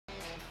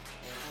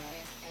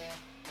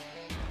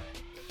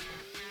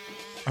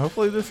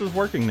Hopefully this is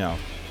working now.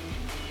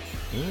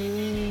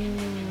 It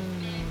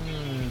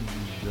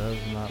does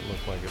not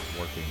look like it's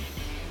working.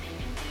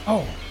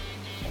 Oh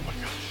my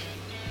gosh.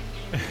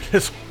 It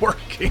is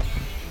working.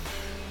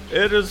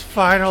 It is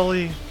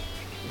finally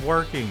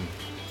working.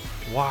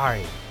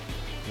 Why?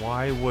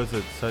 Why was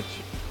it such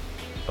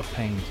a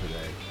pain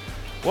today?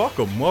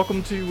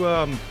 Welcome to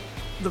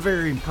the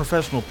very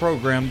professional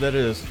program that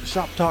is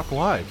Shop Talk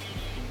Live.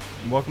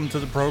 Welcome to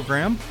the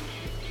program.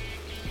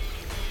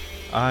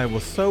 I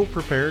was so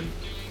prepared,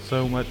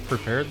 so much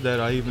prepared that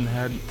I even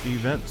had the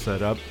event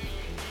set up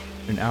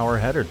an hour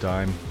ahead of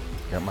time.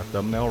 Got my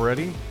thumbnail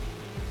ready,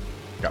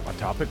 got my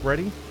topic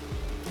ready.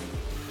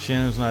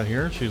 Shannon's not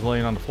here, she's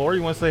laying on the floor.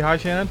 You want to say hi,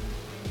 Shannon?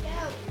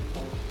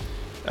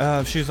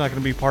 No. She's not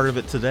going to be part of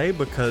it today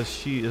because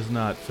she is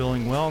not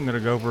feeling well. I'm going to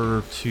go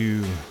over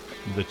to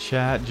the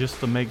chat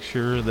just to make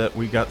sure that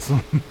we got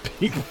some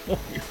people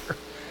here.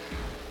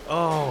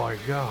 Oh my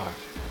god.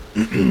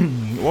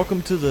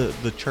 Welcome to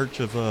the Church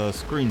of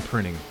Screen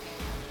Printing,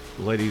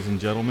 ladies and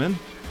gentlemen.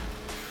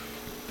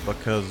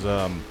 Because,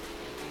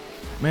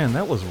 man,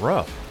 that was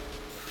rough.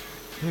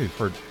 Dude,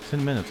 for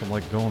 10 minutes I'm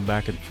like going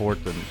back and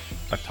forth, and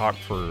I talked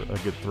for a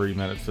good 3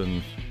 minutes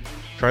and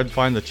tried to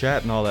find the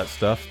chat and all that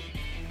stuff.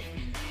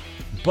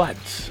 But,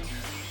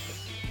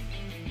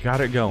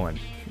 got it going.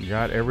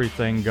 Got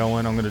everything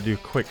going. I'm going to do a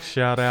quick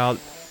shout out,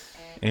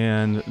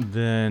 and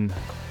then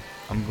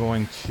I'm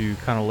going to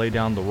kind of lay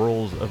down the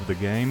rules of the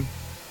game.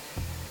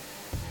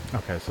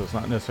 Okay, so it's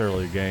not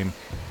necessarily a game.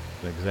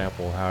 An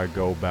example of how I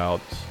go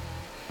about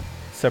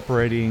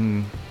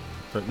separating,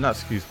 but not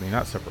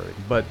separating,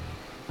 but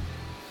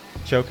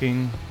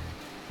choking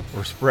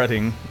or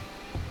spreading.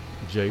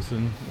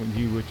 Jason,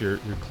 you with your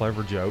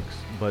clever jokes,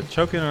 but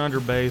choking an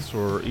underbase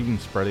or even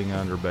spreading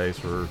an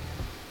underbase or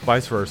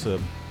vice versa.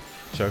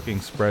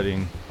 Choking,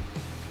 spreading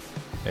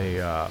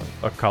a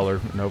color,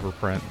 an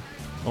overprint,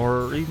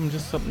 or even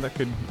just something that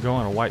could go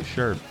on a white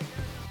shirt.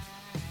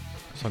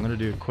 So I'm going to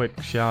do a quick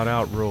shout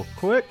out real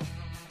quick.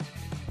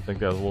 I think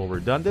that was a little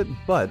redundant,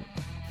 but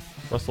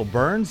Russell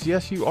Burns,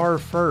 yes, you are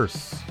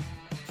first.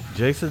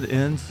 Jason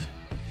Inns,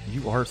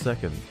 you are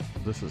second.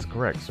 This is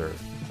correct, sir.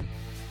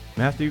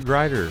 Matthew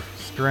Grider,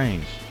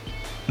 strange.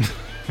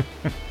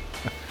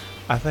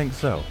 I think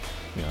so.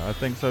 Yeah, I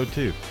think so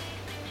too.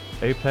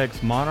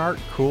 Apex Monarch,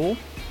 cool.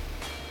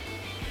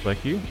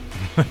 Thank you.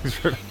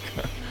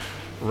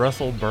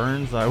 Russell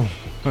Burns, I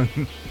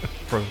won.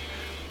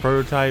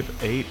 Prototype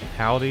 8,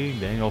 howdy.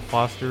 Daniel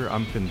Foster,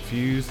 I'm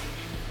confused.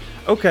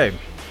 Okay.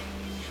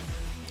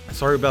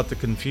 Sorry about the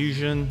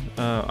confusion.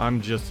 I'm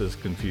just as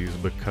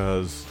confused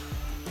because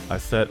I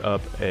set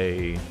up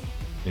an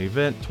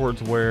event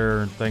towards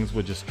where things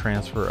would just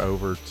transfer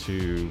over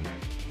to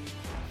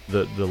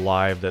the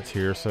live that's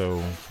here. So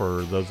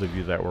for those of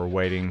you that were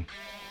waiting,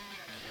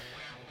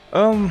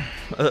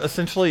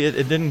 essentially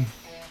it didn't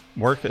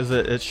work as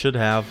it should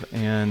have,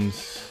 and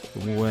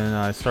when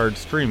I started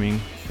streaming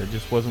it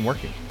just wasn't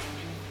working.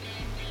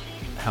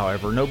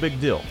 However, no big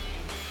deal.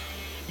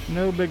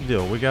 No big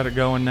deal. We got it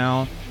going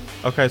now.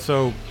 Okay,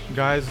 so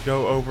guys,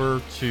 go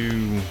over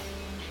to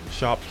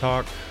Shop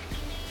Talk,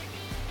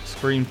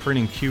 Screen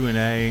Printing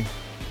Q&A,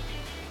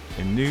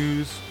 and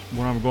news.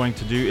 What I'm going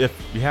to do, if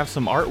you have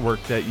some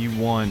artwork that you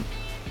want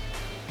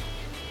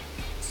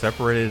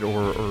separated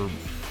or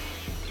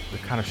to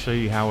kind of show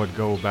you how I would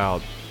go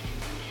about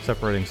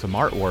separating some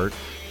artwork,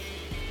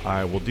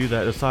 I will do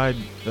that. Aside,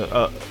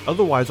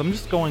 otherwise, I'm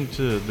just going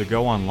to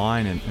go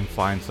online and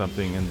find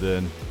something and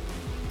then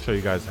show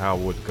you guys how I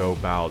would go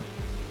about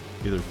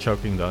either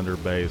choking the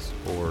underbase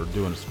or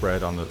doing a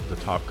spread on the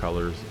top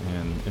colors,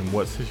 and in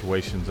what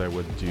situations I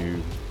would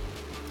do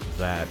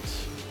that.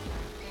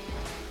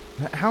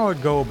 How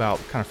I'd go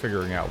about kind of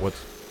figuring out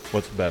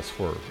what's best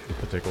for a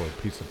particular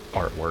piece of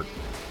artwork.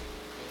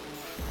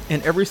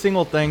 And every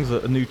single thing's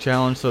a new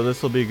challenge, so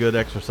this will be a good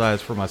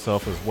exercise for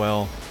myself as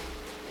well.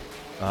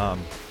 But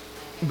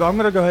I'm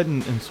gonna go ahead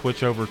and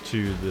switch over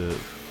to the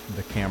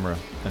camera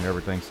and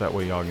everything, so that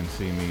way y'all can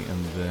see me,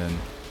 and then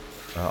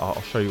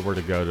I'll show you where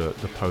to go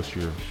to post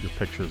your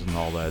pictures and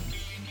all that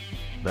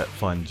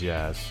fun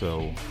jazz.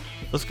 So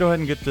let's go ahead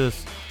and get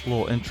this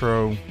little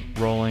intro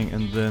rolling,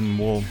 and then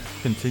we'll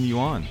continue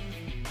on.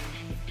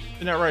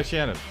 Isn't that right,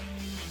 Shannon?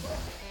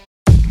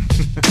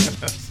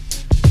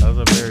 That was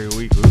a very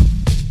weak oop.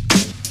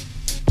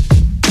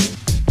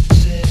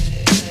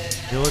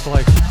 You look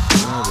like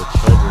one of the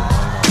children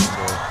laying on the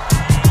floor.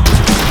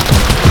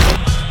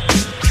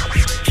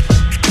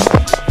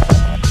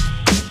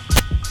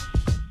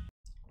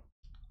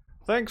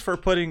 Thanks for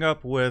putting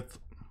up with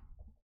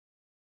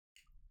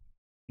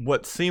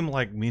what seemed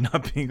like me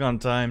not being on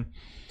time.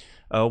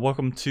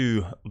 Welcome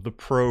to the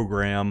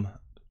program,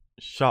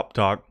 Shop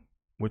Talk,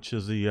 which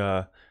is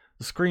the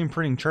screen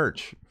printing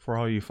church for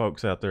all you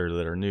folks out there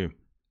that are new.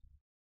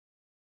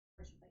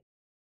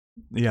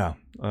 Yeah.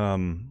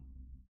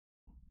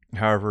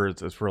 However,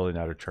 it's really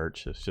not a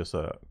church. It's just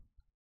a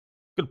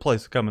good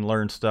place to come and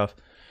learn stuff.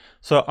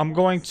 So I'm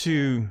going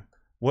to,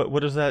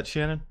 what is that,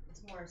 Shannon?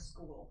 It's more a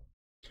school.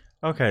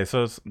 Okay,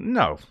 so it's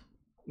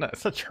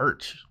a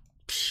church.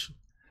 Psh.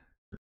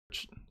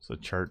 It's a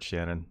church,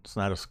 Shannon. It's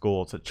not a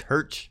school. It's a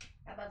church.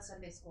 How about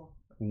Sunday school?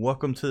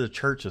 Welcome to the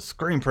church of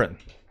screen print.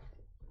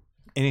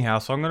 Anyhow,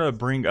 so I'm gonna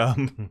bring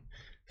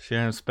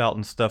Shannon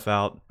spouting stuff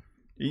out.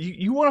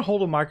 You want to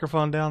hold a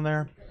microphone down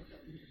there?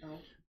 No.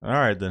 All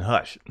right, then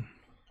hush.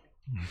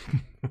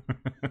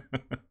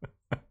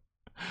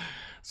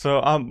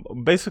 So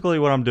basically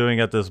what I'm doing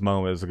at this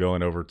moment is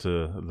going over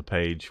to the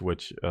page,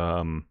 which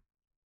I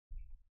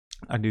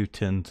do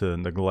tend to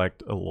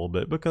neglect a little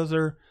bit because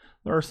there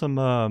are some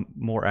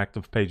more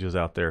active pages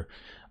out there.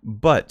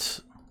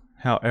 But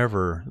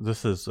however,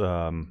 this is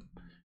for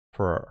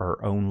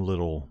our own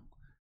little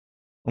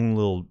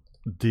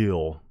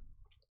deal.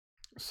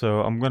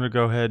 So I'm going to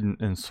go ahead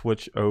and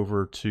switch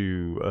over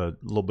to a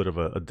little bit of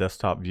a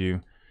desktop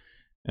view,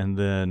 and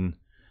then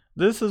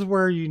this is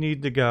where you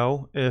need to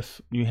go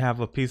if you have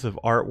a piece of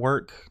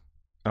artwork.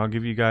 I'll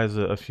give you guys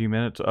a few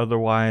minutes.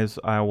 Otherwise,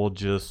 I will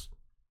just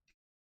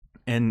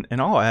and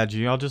I'll add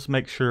you. I'll just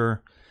make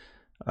sure.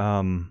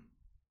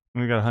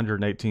 We got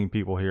 118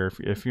 people here.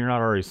 If you're not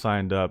already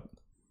signed up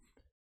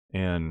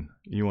and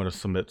you want to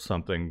submit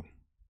something,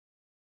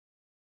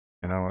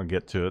 and I want to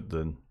get to it,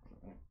 then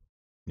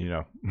you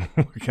know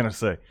what can I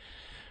say?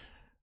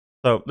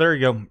 So there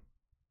you go.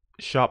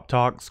 Shop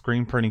talk,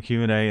 screen printing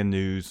Q&A, and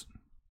news.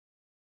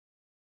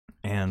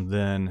 And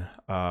then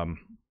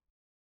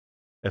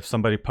if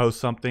somebody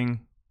posts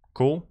something,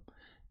 cool.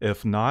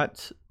 If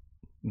not,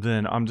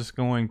 then I'm just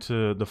going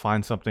to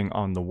find something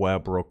on the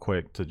web real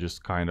quick to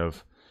just kind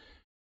of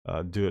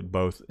do it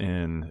both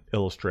in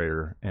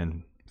Illustrator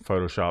and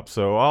Photoshop.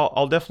 So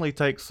I'll definitely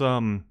take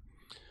some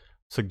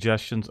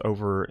suggestions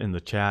over in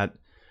the chat.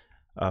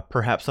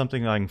 Perhaps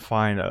something I can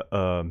find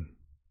a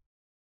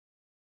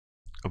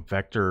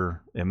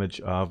vector image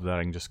of that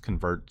I can just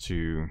convert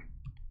to,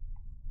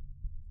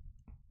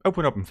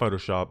 open up in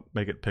Photoshop,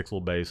 make it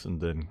pixel based, and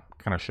then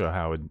kind of show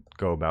how I would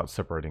go about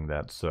separating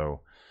that.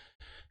 So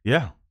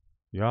yeah,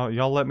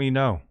 y'all let me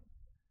know.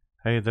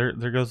 Hey, there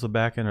goes the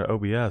back end of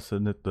OBS.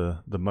 Isn't it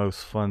the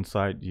most fun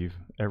site you've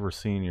ever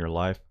seen in your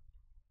life?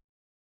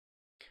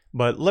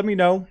 But let me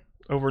know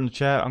over in the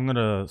chat. I'm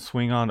gonna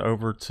swing on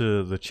over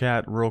to the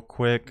chat real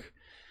quick,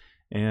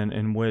 and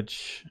in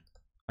which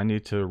I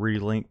need to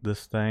relink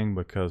this thing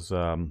because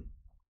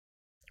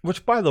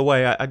which, by the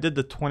way, I did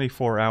the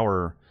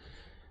 24-hour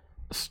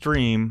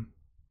stream,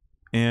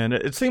 and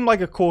it seemed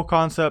like a cool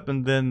concept,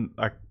 and then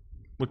I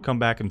would come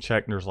back and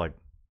check, and there's like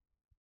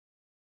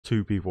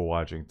 2 people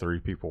watching, 3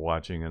 people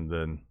watching, and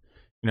then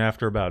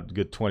after about a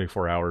good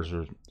 24 hours,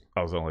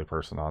 I was the only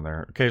person on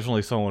there.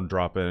 Occasionally someone would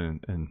drop in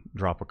and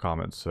drop a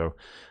comment, so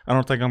I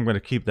don't think I'm going to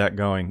keep that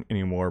going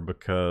anymore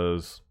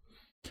because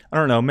I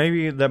don't know,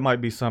 maybe that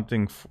might be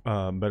something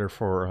better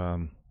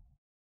for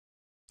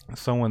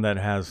someone that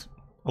has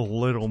a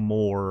little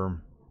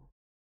more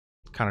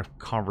kind of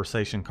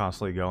conversation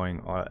constantly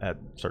going at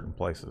certain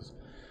places,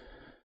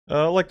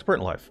 like the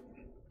print life,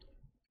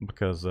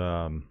 because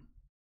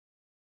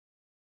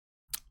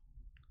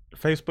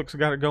Facebook's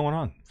got it going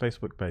on,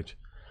 Facebook page.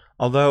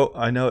 Although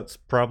I know it's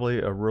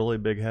probably a really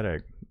big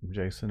headache,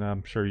 Jason.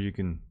 I'm sure you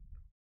can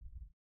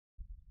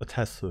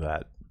attest to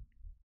that.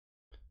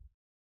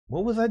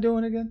 What was I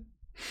doing again?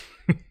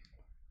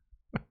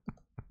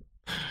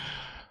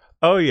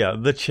 Oh yeah,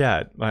 the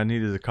chat. I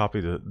needed to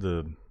copy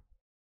the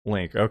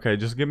link. Okay,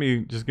 just give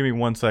me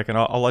 1 second.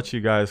 I'll let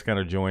you guys kind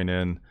of join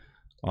in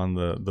on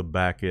the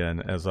back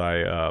end as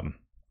I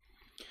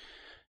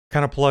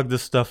kind of plug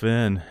this stuff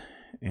in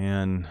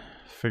and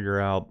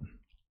figure out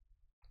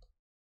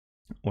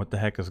what the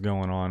heck is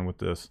going on with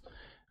this.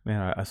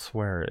 Man, I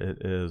swear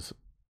it is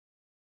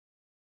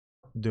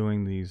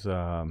doing these.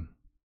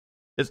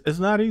 It's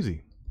not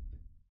easy.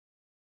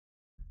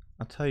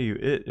 I'll tell you,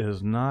 it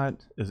is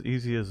not as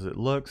easy as it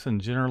looks. And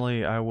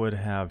generally, I would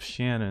have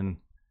Shannon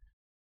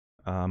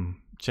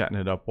chatting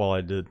it up while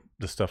I did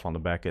the stuff on the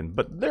back end.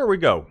 But there we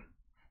go.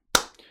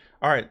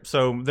 All right,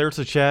 so there's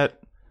the chat.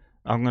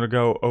 I'm gonna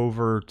go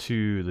over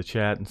to the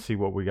chat and see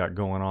what we got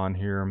going on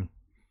here.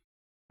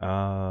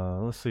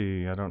 Let's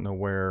see. I don't know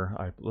where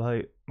I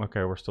play.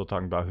 Okay, we're still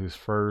talking about who's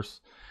first.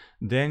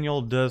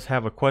 Daniel does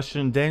have a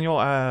question.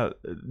 Daniel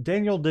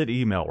did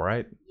email,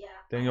 right? Yeah.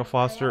 Daniel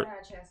Foster.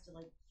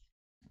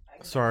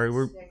 Sorry,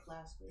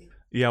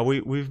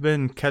 we've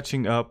been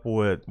catching up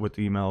with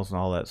emails and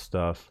all that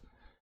stuff.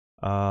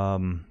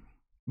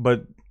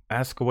 But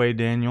ask away,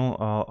 Daniel.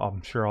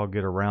 I'm sure I'll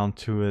get around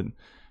to it.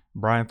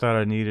 Brian thought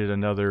I needed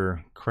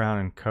another Crown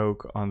and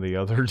Coke on the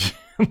other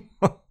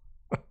channel.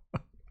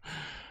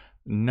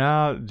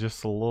 No,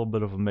 just a little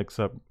bit of a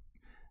mix-up.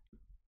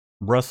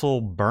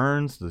 Russell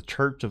Burns, the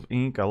Church of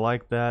Ink. I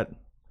like that.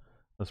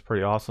 That's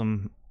pretty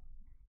awesome.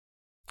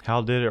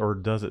 How did it or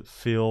does it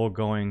feel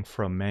going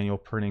from manual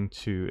printing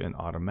to an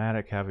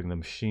automatic, having the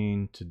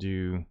machine to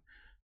do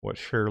what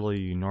surely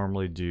you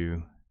normally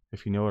do,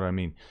 if you know what I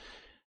mean?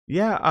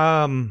 Yeah,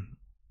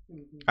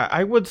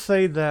 I would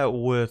say that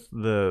with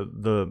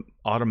the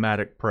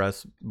automatic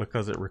press,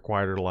 because it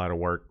required a lot of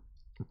work,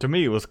 to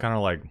me it was kind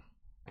of like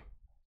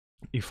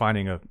you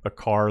finding a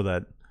car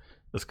that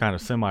that's kind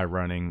of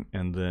semi-running,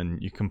 and then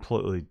you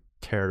completely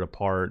tear it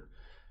apart,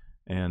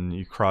 and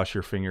you cross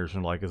your fingers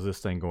and like, is this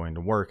thing going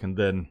to work? And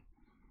then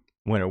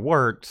when it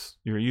works,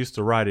 you're used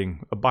to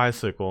riding a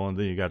bicycle, and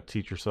then you got to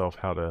teach yourself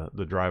how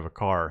to drive a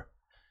car,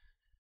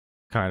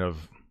 kind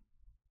of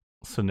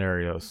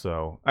scenario.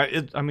 So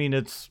I mean,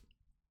 it's,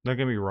 don't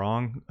get me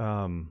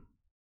wrong.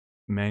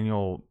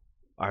 Manual,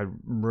 I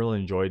really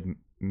enjoyed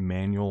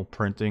manual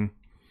printing.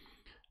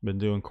 Been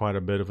doing quite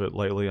a bit of it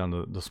lately on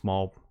the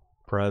small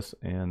press,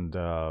 and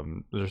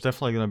there's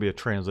definitely going to be a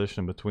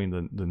transition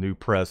between the new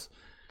press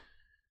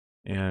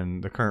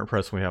and the current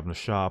press we have in the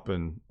shop,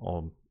 and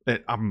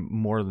I'm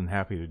more than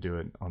happy to do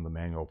it on the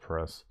manual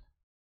press.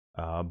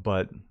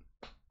 But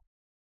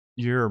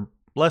you're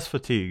less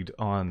fatigued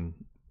on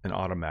an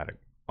automatic,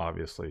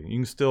 obviously. You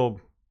can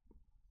still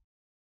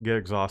get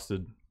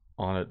exhausted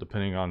on it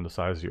depending on the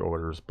size of your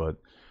orders, but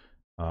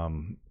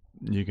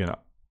you can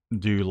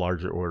do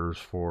larger orders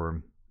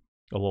for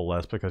a little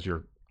less because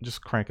you're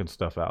just cranking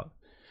stuff out.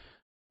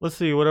 Let's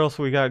see what else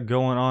we got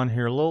going on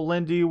here. Little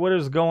Lindy, what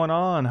is going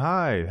on?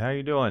 Hi, how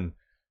you doing?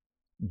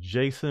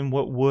 Jason,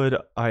 what would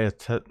I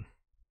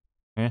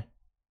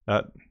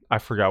I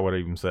forgot what I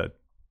even said.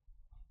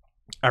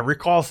 I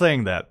recall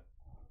saying that,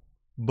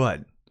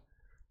 but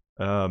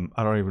I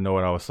don't even know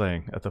what I was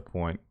saying at the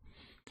point.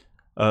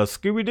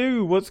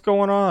 Scooby-Doo, what's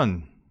going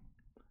on?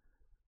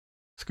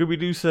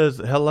 Scooby-Doo says,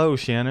 hello,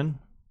 Shannon.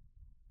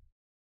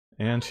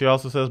 And she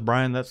also says,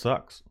 Brian, that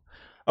sucks.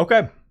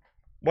 Okay,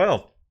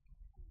 well.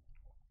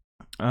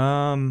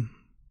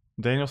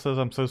 Daniel says,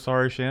 I'm so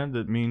sorry, Shannon.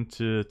 Didn't mean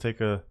to take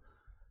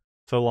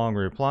so long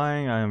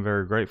replying. I am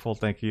very grateful.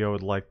 Thank you. I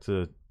would like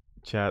to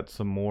chat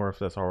some more if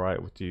that's all right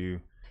with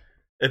you.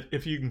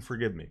 If you can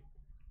forgive me.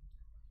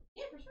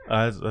 Yeah, for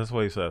sure. That's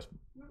what he says.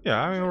 Yeah,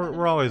 I mean,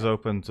 we're always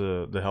open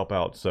to help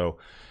out. So,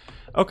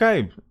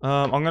 okay,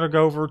 I'm going to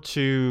go over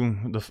to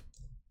the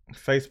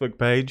Facebook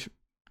page,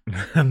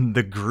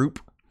 the group,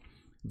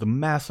 the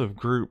massive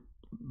group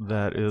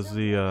that is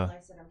the... I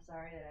said I'm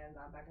sorry that I haven't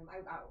gone back.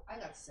 I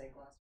got sick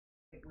last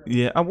week.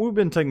 Yeah, we've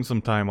been taking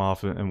some time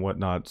off and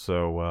whatnot.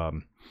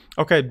 So,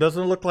 okay,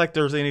 doesn't look like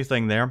there's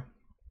anything there.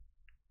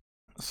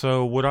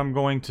 So what I'm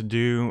going to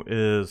do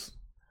is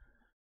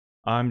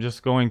I'm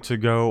just going to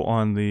go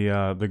on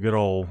the good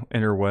old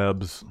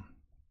interwebs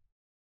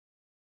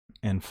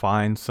and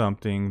find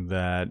something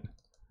that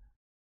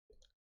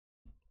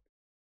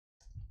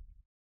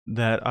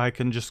I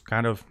can just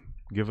kind of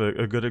give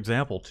a good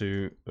example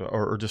to,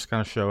 or just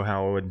kind of show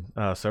how I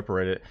would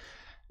separate it.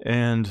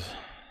 And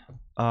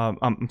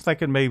I'm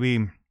thinking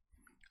maybe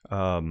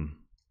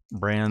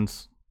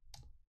brands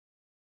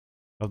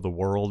of the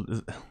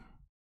world.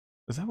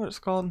 Is that what it's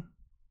called?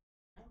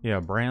 Yeah,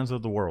 brands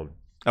of the world.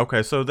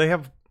 Okay, so they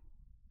have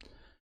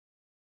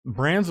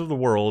brands of the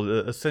world.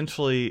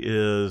 Essentially,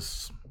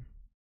 is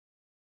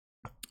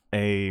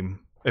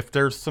if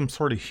there's some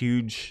sort of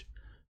huge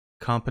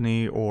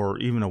company or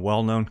even a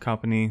well-known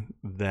company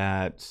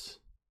that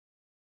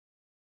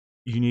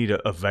you need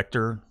a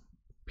vector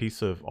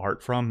piece of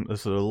art from,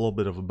 this is a little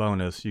bit of a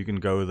bonus. You can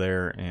go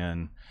there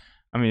and,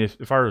 I mean,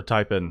 if I were to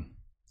type in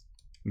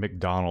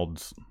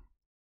McDonald's,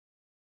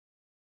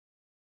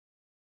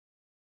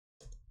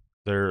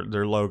 their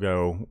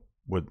logo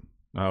would,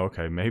 oh,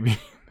 okay, maybe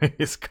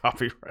it's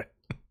copyright.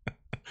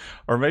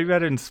 Or maybe I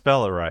didn't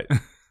spell it right.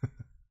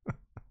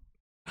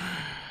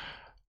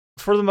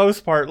 For the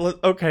most part,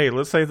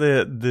 let's say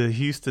the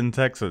Houston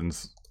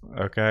Texans,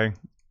 okay?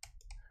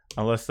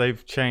 Unless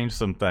they've changed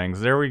some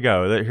things. There we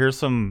go. Here's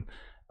some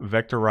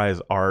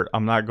vectorized art.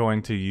 I'm not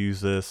going to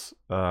use this.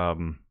 Yeah,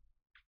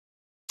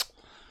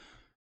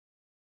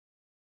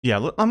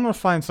 I'm going to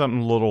find something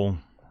a little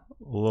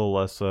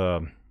less.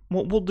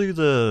 We'll do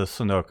the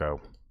Sunoco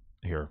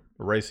here.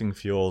 Racing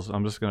Fuels.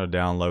 I'm just going to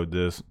download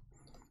this.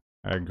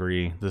 I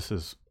agree. This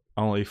is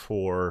only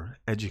for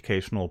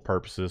educational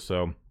purposes,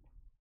 so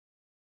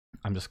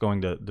I'm just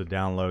going to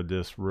download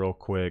this real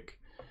quick.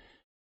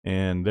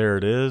 And there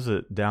it is.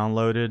 It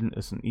downloaded.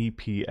 It's an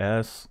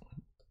EPS.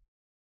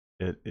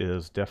 It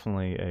is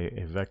definitely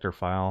a vector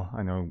file.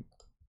 I know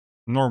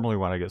normally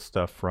when I get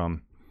stuff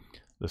from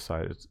the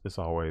site, it's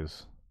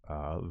always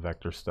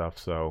vector stuff.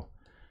 So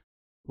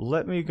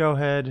let me go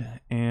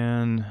ahead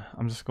and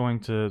I'm just going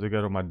to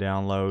go to my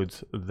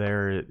downloads.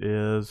 There it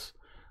is.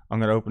 I'm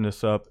going to open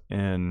this up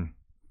in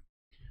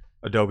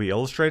Adobe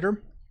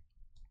Illustrator.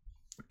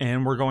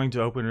 And we're going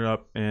to open it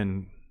up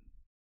in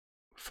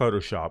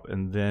Photoshop,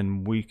 and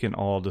then we can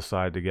all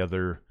decide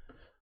together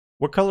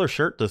what color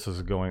shirt this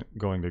is going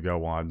to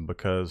go on,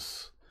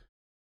 because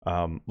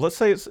let's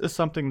say it's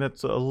something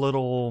that's a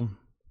little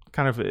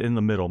kind of in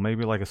the middle,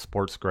 maybe like a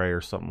sports gray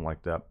or something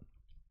like that,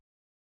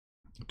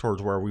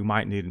 towards where we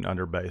might need an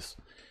underbase.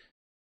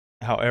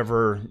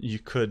 However, you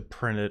could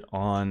print it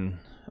on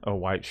a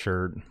white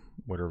shirt,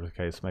 whatever the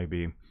case may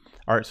be.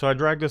 All right, so I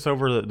dragged this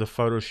over the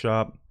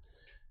Photoshop.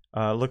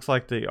 Looks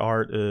like the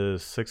art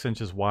is 6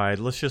 inches wide.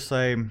 Let's just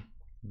say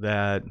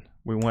that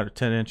we want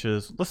 10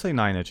 inches. Let's say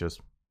 9 inches.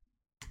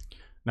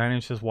 9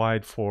 inches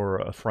wide for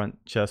a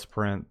front chest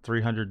print,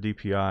 300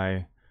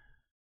 DPI.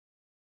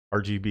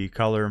 RGB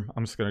color.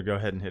 I'm just going to go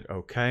ahead and hit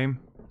OK.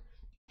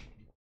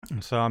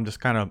 And so I'm just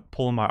kind of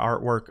pulling my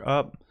artwork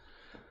up.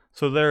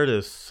 So there it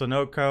is.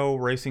 Sunoco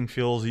Racing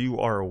Fuels, you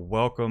are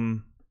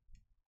welcome,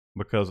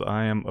 because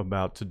I am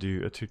about to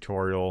do a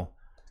tutorial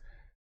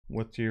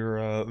with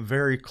your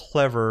very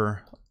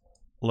clever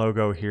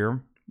logo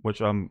here,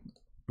 which I'm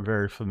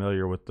very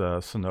familiar with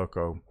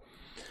Sunoco.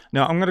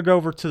 Now I'm going to go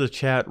over to the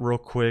chat real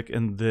quick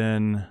and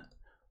then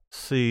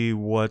see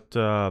what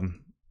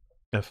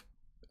if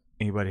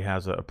anybody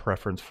has a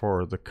preference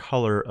for the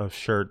color of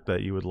shirt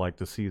that you would like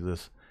to see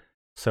this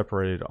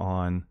separated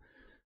on.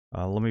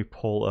 Let me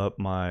pull up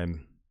my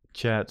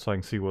chat so I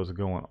can see what's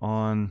going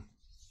on.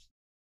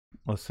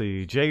 Let's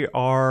see.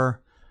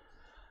 JR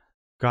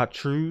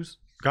Gottru.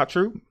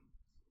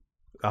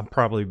 I'm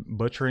probably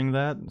butchering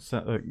that.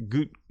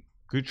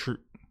 Gutru.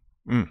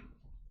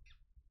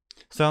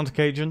 Sounds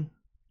Cajun.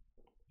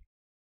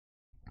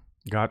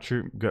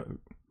 Gottru.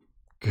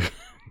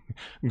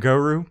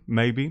 Guru,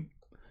 maybe.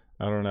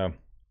 I don't know.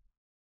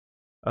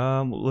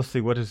 Let's see,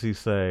 what does he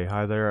say?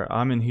 Hi there,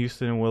 I'm in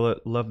Houston and will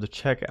love to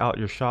check out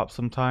your shop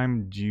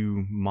sometime. Do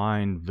you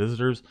mind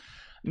visitors?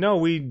 No,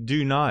 we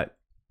do not.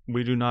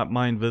 We do not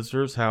mind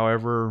visitors.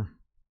 However,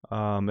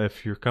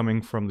 if you're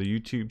coming from the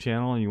YouTube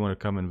channel and you want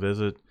to come and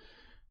visit,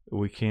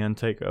 we can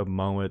take a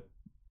moment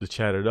to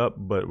chat it up.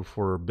 But if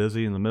we're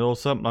busy in the middle of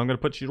something, I'm going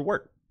to put you to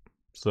work.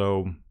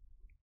 So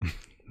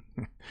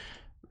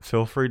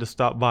feel free to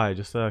stop by.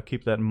 Just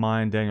keep that in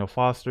mind. Daniel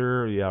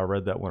Foster. Yeah, I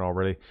read that one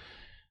already.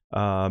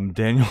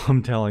 Daniel,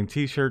 I'm telling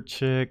T-shirt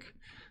chick.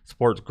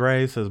 Sports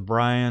Gray says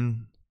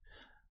Brian.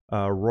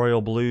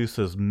 Royal Blue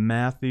says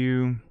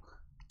Matthew.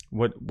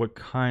 What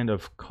kind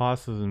of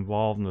cost is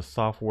involved in the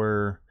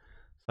software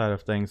side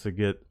of things to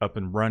get up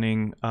and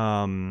running?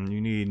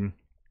 You need,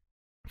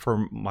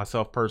 for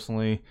myself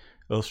personally,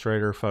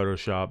 Illustrator,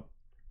 Photoshop.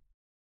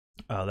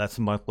 That's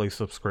a monthly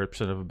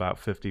subscription of about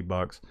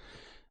 $50,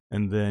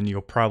 and then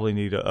you'll probably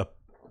need a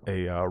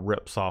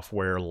rip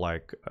software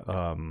like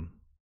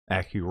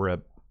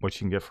AccuRip, which you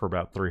can get for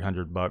about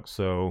 $300.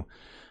 So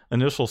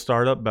initial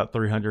startup about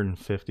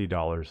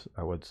 $350,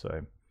 I would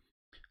say.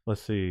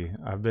 Let's see.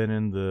 I've been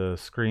in the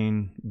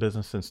screen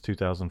business since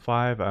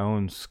 2005. I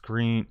own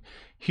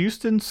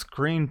Houston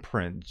Screen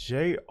Print.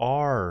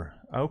 JR.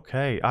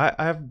 Okay,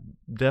 I've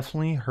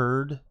definitely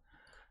heard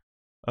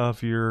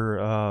of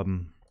your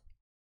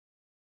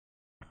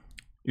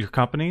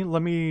company.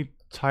 Let me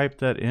type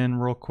that in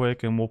real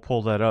quick and we'll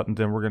pull that up, and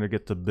then we're going to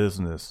get to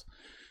business.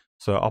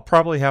 So I'll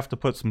probably have to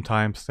put some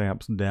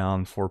timestamps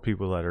down for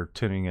people that are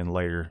tuning in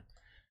later,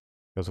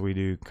 because we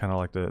do kind of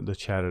like to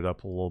chat it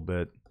up a little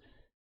bit.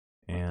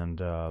 And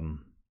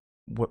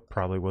what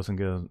probably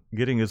wasn't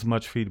getting as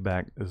much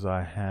feedback as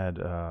I had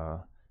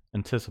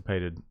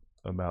anticipated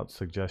about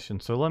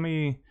suggestions. So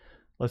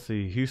let's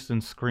see,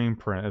 Houston Screen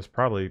Print is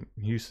probably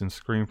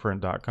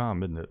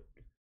HoustonScreenPrint.com, isn't it?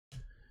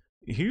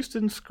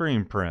 Houston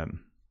Screen Print.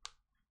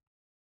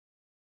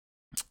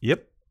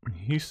 Yep,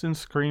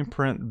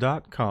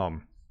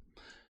 HoustonScreenPrint.com.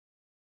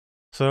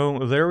 So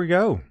there we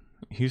go,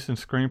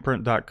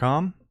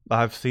 HoustonScreenPrint.com.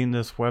 I've seen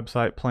this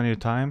website plenty of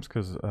times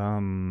because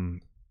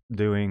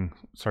doing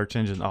search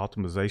engine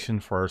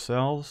optimization for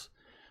ourselves.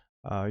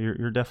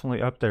 You're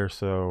definitely up there,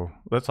 so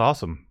that's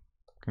awesome.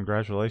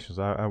 Congratulations.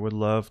 I would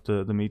love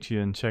to meet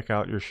you and check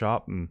out your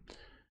shop, and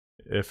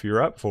if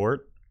you're up for it,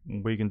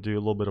 we can do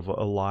a little bit of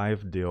a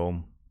live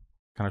deal,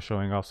 kind of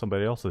showing off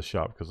somebody else's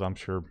shop, because I'm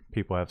sure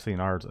people have seen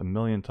ours a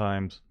million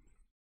times,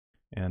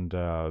 and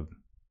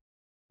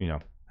you know,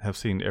 have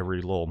seen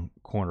every little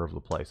corner of the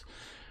place.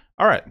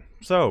 All right,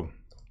 so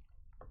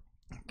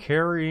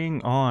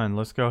carrying on,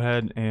 let's go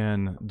ahead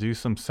and do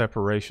some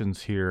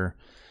separations here.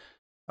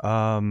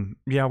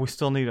 Yeah, we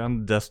still need on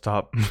the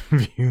desktop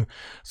view.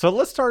 So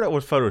let's start out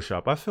with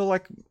Photoshop. I feel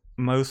like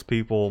most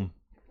people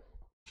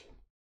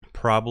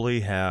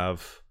probably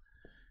have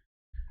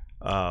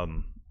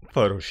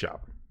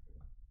Photoshop.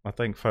 I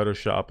think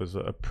Photoshop is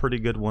a pretty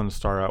good one to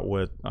start out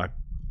with. I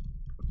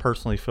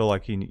personally feel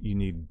like you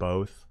need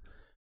both,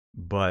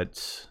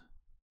 but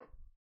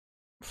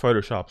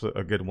Photoshop's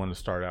a good one to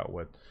start out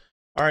with.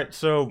 All right,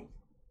 so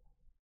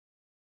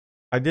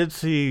I did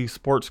see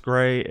Sports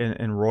Gray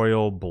and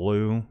Royal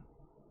Blue.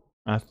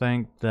 I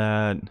think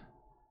that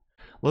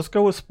let's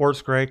go with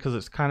Sports Gray because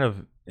it's kind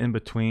of in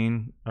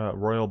between.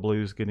 Royal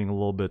Blue's getting a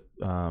little bit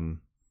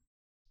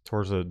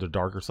towards the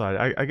darker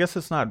side. I guess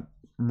it's not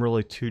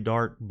really too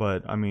dark,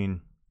 but I mean,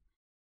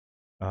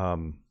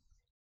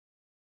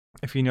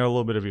 if you know a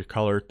little bit of your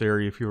color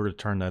theory, if you were to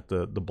turn that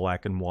the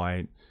black and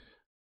white,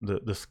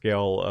 the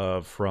scale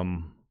of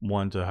from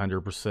 1 to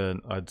 100%,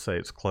 I'd say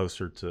it's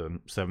closer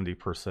to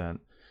 70%.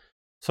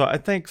 So I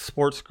think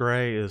Sports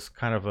Gray is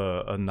kind of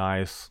a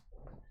nice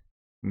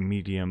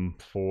medium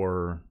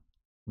for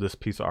this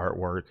piece of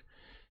artwork.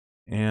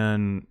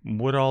 And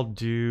what I'll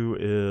do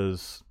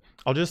is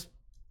I'm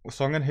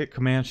going to hit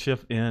Command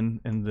Shift N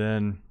and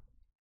then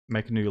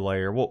make a new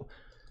layer. Well,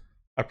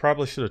 I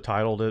probably should have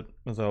titled it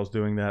as I was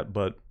doing that,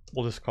 but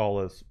we'll just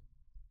call this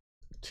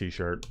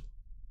T-shirt.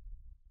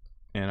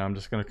 And I'm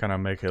just going to kind of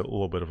make it a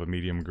little bit of a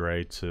medium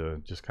gray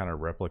to just kind of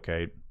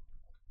replicate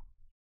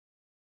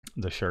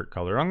the shirt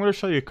color. I'm going to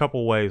show you a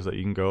couple ways that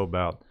you can go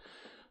about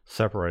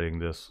separating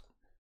this.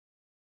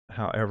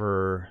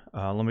 However,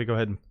 let me go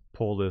ahead and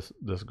pull this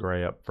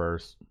gray up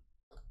first.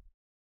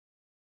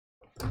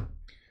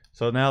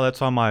 So now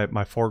that's on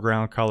my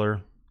foreground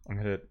color. I'm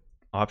going to hit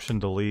Option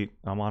Delete.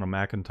 I'm on a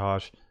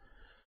Macintosh.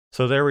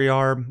 So there we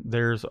are.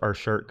 There's our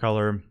shirt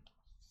color.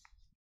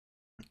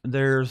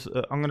 There's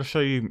I'm going to show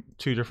you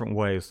two different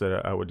ways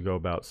that I would go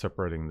about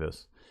separating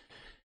this.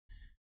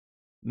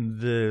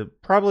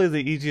 Probably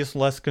the easiest,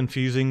 less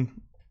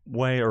confusing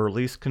way, or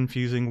least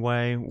confusing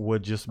way,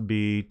 would just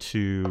be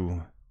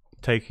to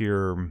take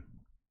your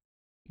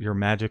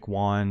magic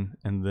wand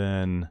and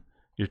then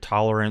your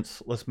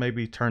tolerance. Let's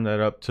maybe turn that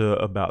up to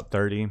about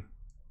 30,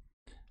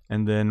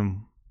 and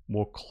then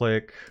we'll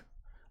click.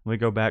 Let me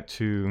go back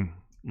to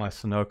my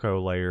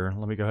Sunoco layer.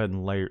 Let me go ahead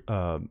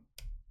and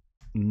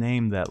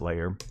name that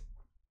layer,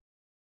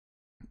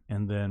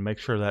 and then make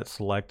sure that's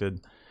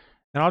selected.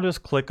 And I'll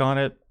just click on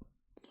it.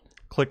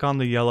 Click on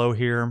the yellow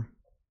here.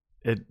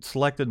 It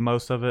selected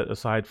most of it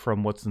aside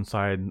from what's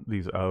inside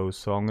these O's.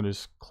 So I'm going to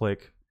just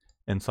click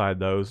inside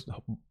those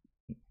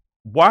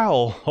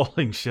while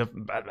holding shift.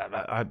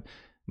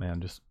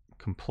 Man, just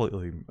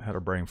completely had a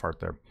brain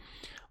fart there.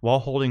 While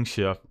holding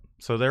shift.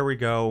 So there we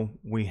go.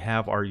 We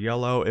have our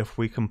yellow. If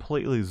we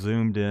completely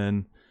zoomed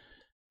in,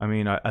 I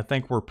mean, I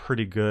think we're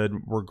pretty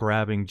good. We're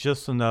grabbing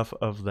just enough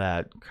of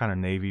that kind of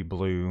navy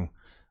blue,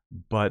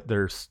 but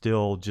there's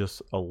still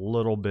just a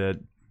little bit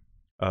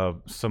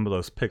of some of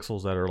those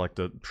pixels that are like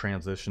the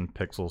transition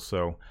pixels.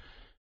 So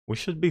we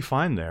should be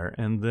fine there.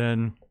 And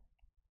then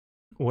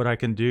what I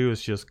can do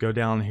is just go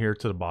down here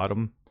to the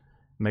bottom,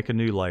 make a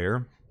new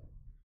layer.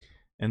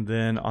 And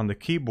then on the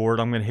keyboard,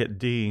 I'm going to hit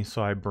D,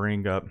 so I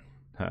bring up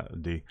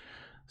D.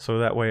 So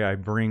that way I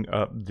bring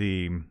up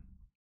the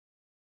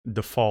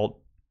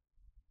default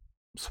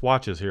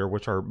swatches here,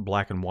 which are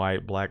black and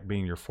white, black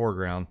being your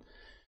foreground.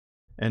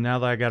 And now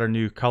that I got a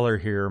new color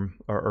here,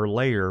 or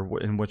layer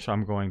in which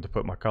I'm going to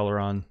put my color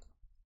on,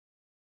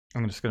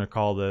 I'm just going to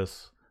call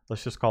this,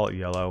 let's just call it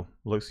yellow.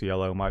 Looks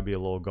yellow, might be a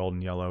little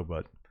golden yellow,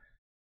 but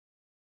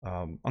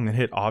I'm going to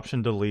hit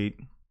Option Delete,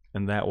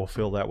 and that will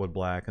fill that with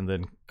black, and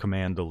then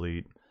Command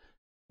Delete.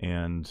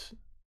 And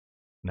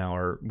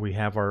now we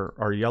have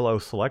our yellow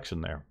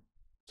selection there.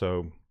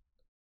 So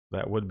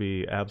that would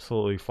be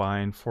absolutely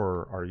fine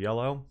for our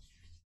yellow.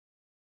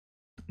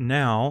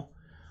 Now,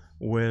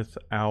 with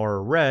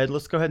our red,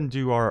 let's go ahead and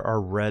do our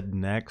red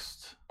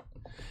next.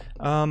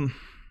 You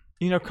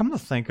know, come to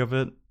think of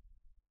it,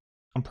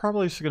 I'm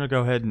probably just going to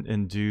go ahead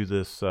and do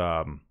this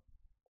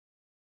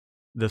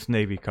this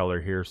navy color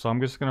here. So I'm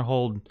just going to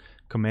hold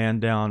Command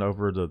down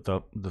over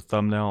the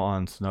thumbnail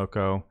on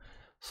Sunoco,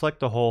 select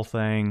the whole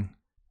thing,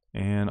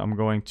 and I'm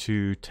going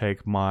to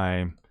take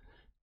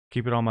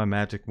keep it on my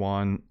magic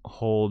wand,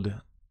 hold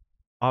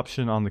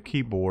Option on the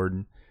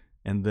keyboard,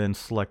 and then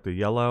select the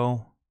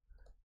yellow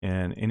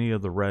and any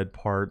of the red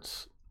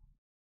parts.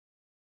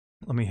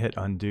 Let me hit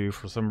undo.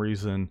 For some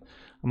reason,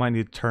 I might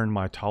need to turn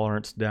my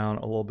tolerance down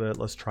a little bit.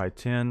 Let's try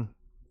 10.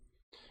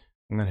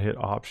 I'm going to hit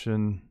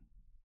Option.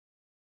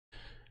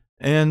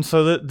 And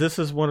so this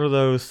is one of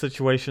those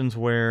situations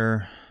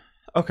where,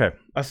 okay,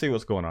 I see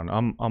what's going on.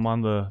 I'm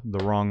on the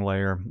wrong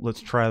layer. Let's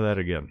try that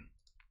again.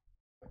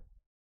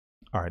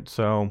 All right,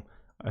 so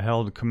I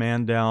held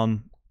Command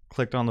down,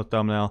 clicked on the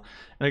thumbnail,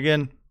 and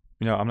again,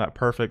 you know, I'm not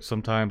perfect.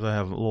 Sometimes I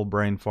have little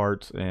brain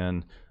farts,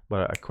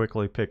 but I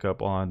quickly pick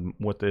up on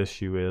what the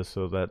issue is,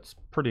 so that's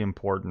pretty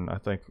important. I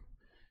think,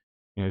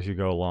 you know, as you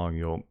go along,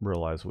 you'll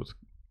realize what's,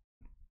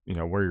 you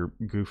know, where you're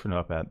goofing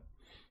up at.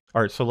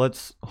 All right, so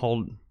let's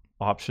hold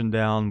Option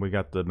down. We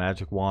got the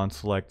magic wand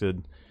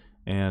selected,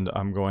 and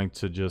I'm going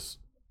to just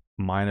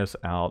minus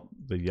out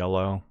the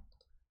yellow.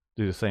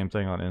 Do the same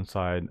thing on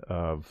inside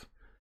of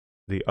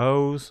the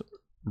O's.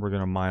 We're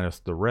going to minus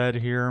the red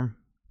here.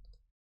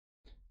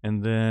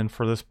 And then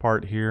for this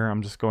part here,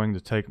 I'm just going to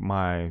take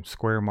my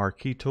square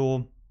marquee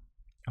tool,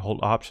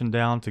 hold Option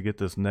down to get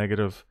this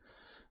negative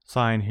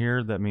sign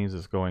here. That means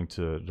it's going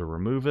to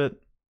remove it.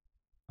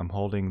 I'm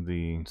holding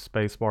the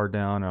space bar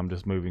down, and I'm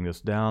just moving this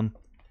down,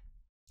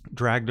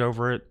 dragged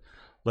over it,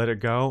 let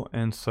it go.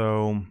 And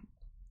so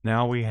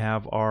now we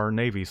have our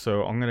navy.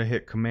 So I'm going to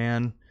hit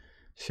Command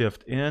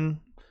Shift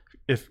N.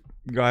 If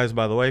guys,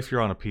 by the way, if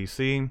you're on a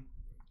PC,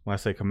 when I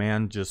say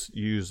Command, just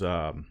use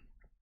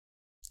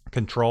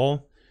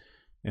Control.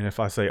 And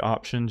if I say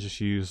Option, just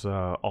use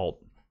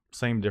Alt.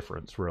 Same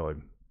difference, really.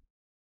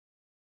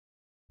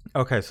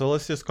 Okay, so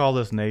let's just call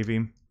this navy.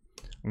 I'm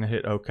going to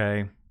hit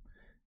OK.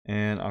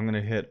 And I'm going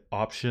to hit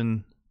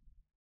Option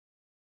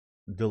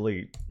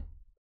Delete.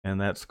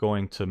 And that's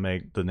going to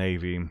make the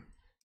navy,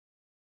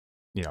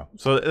 you know.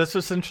 So that's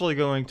essentially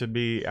going to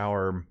be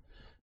our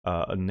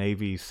a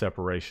navy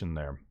separation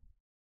there.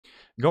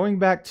 Going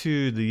back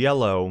to the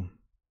yellow,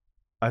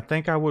 I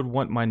think I would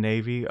want my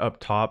navy up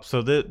top.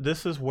 So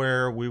this is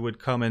where we would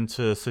come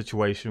into a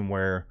situation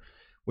where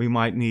we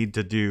might need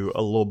to do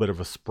a little bit of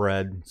a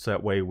spread, so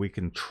that way we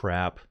can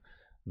trap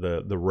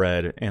the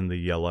red and the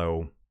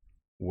yellow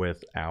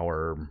with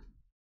our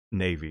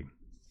navy.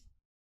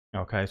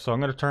 Okay, so I'm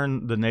going to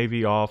turn the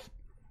navy off.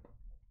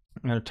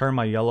 I'm going to turn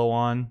my yellow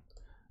on.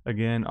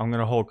 Again, I'm going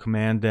to hold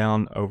command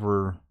down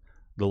over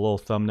the little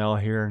thumbnail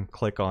here and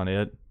click on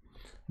it.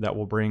 That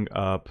will bring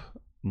up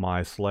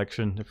my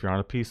selection. If you're on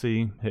a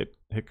PC,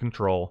 hit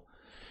control.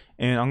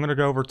 And I'm going to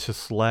go over to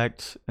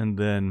select and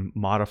then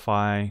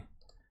modify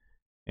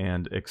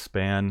and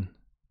expand.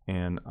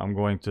 And I'm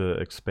going to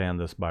expand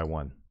this by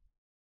 1.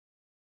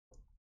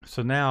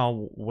 So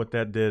now what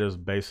that did is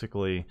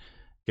basically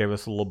gave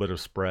us a little bit of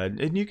spread.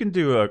 And you can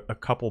do a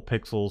couple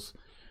pixels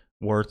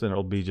worth and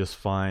it'll be just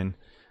fine.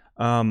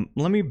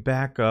 Let me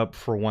back up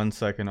for 1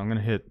 second. I'm going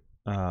to hit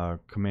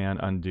command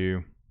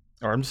undo.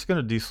 Or I'm just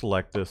going to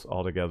deselect this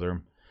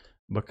altogether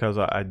because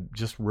I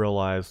just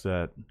realized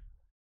that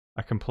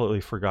I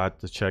completely forgot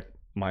to check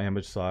my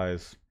image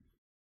size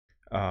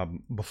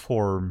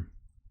before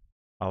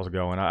I was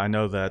going. I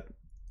know that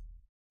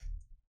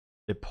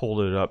it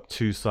pulled it up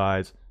 2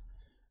 sides.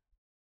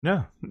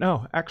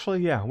 No,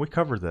 actually, yeah, we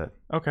covered that.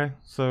 Okay,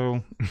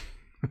 so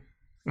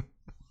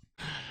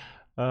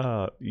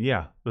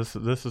yeah, this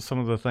is some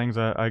of the things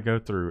I go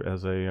through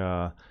as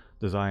a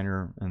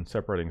designer and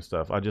separating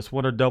stuff. I just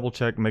want to double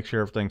check, make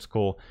sure everything's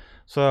cool.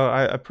 So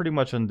I pretty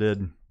much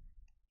undid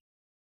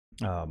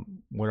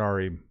what I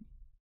already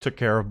took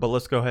care of, but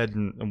let's go ahead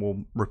and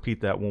we'll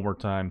repeat that one more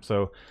time.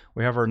 So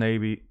we have our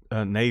navy,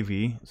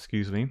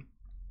 excuse me,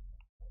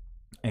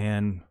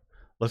 and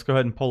let's go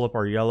ahead and pull up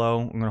our yellow.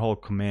 I'm going to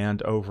hold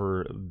command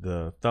over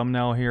the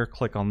thumbnail here,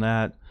 click on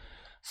that,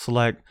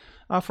 select.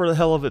 For the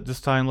hell of it this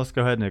time, let's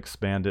go ahead and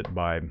expand it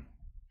by,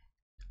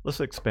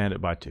 let's expand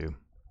it by 2.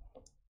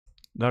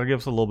 That'll give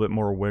us a little bit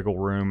more wiggle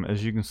room.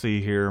 As you can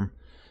see here,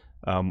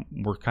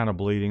 we're kind of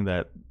bleeding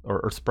that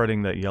or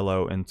spreading that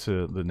yellow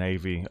into the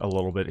navy a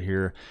little bit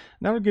here.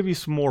 And that'll give you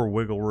some more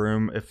wiggle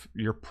room if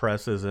your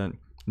press isn't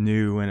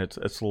new and it's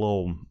a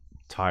little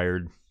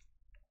tired.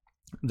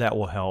 That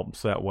will help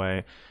so that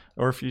way.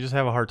 Or if you just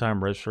have a hard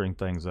time registering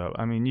things up,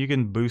 I mean, you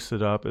can boost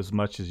it up as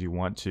much as you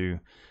want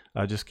to.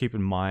 Just keep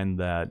in mind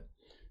that,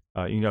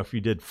 you know, if you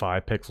did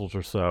 5 pixels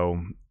or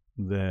so,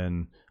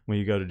 then when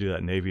you go to do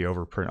that navy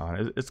overprint on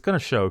it, it's going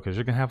to show because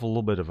you're going to have a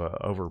little bit of a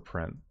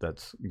overprint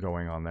that's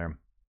going on there.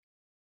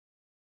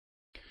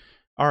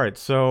 All right,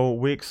 so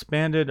we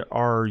expanded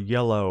our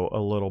yellow a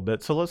little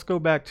bit. So let's go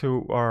back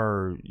to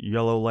our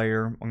yellow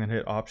layer. I'm going to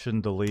hit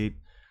Option Delete.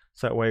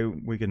 So that way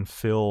we can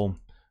fill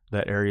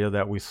that area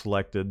that we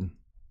selected.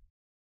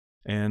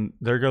 And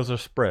there goes our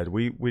spread.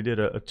 We did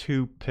a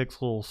 2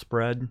 pixel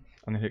spread.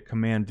 I'm going to hit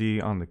Command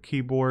D on the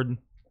keyboard.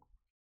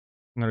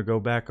 I'm going to go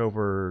back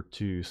over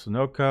to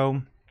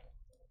Sunoco.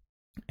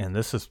 And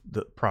this is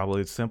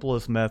probably the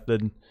simplest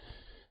method.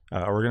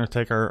 We're going to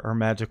take our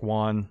magic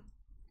wand,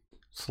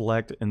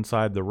 select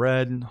inside the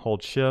red,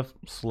 hold shift,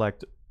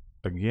 select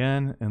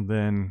again, and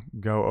then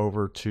go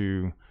over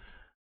to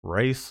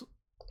race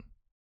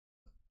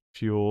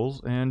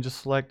fuels and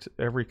just select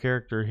every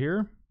character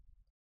here.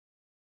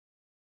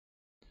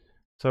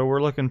 So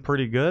we're looking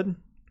pretty good.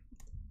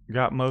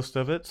 Got most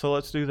of it. So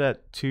let's do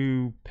that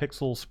 2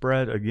 pixel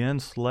spread again.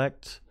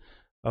 Select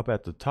up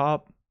at the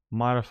top,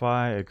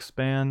 modify,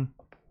 expand.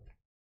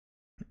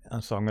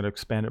 So I'm going to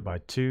expand it by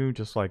 2,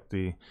 just like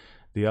the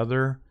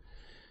other.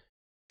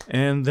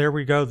 And there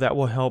we go. That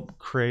will help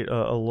create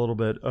a little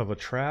bit of a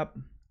trap.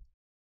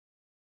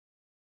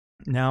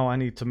 Now I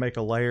need to make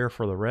a layer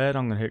for the red.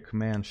 I'm going to hit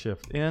Command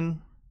Shift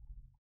N.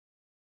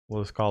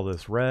 We'll just call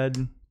this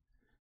red.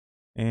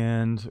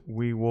 And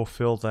we will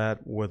fill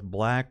that with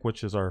black,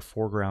 which is our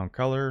foreground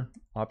color.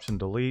 Option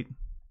Delete.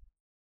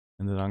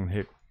 And then I'm going to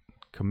hit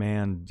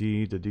Command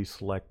D to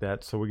deselect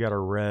that. So we got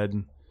our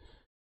red.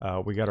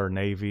 We got our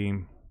navy.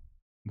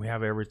 We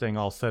have everything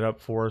all set up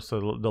for us.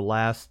 So the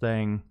last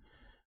thing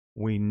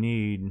we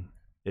need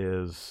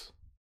is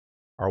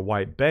our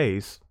white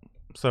base.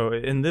 So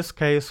in this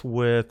case,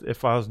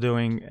 if I was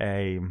doing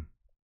a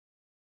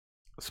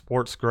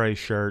sports gray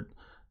shirt,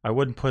 I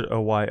wouldn't put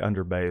a white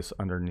underbase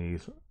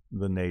underneath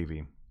the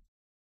navy.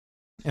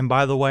 And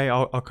by the way,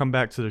 I'll come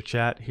back to the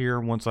chat here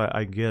once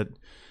I get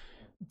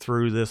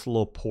through this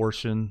little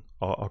portion.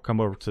 I'll come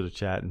over to the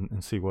chat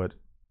and see what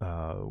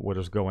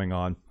is going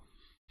on.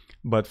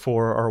 But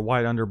for our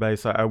white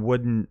underbase, I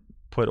wouldn't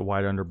put a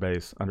white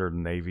underbase under the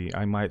navy.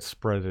 I might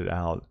spread it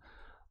out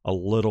a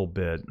little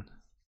bit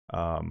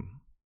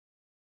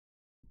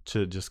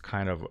to just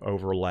kind of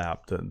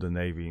overlap the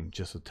navy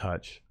just a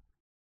touch.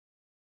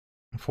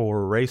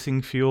 For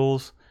racing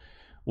fuels,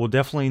 we'll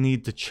definitely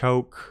need to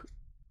choke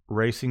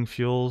racing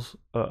fuels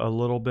a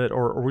little bit,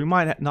 or we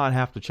might not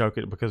have to choke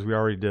it because we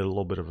already did a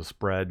little bit of a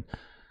spread.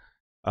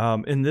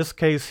 In this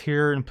case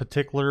here in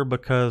particular,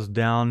 because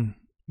down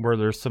where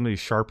there's some of these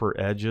sharper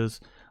edges,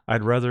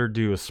 I'd rather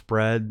do a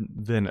spread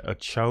than a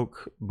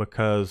choke,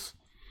 because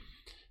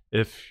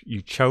if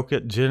you choke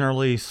it,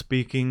 generally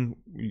speaking,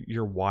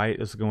 your white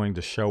is going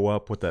to show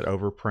up with that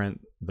overprint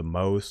the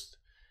most.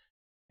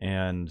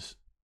 And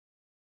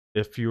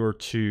if you were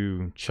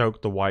to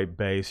choke the white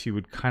base, you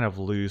would kind of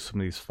lose some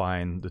of these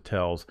fine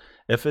details.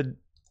 If it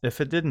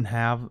didn't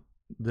have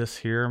this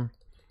here,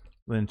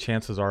 then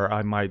chances are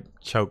I might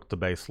choke the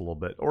base a little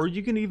bit. Or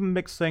you can even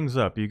mix things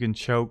up. You can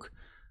choke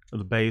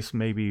the base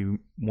maybe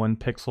 1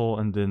 pixel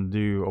and then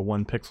do a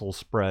 1 pixel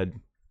spread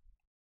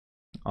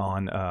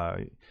on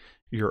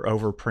your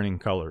overprinting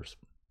colors.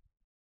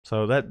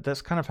 So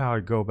that's kind of how I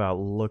go about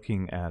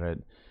looking at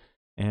it,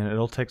 and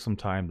it'll take some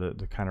time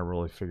to kind of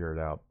really figure it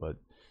out. But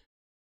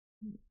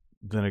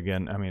then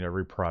again, I mean,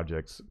 every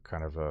project's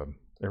kind of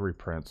every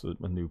print's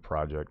a new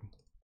project,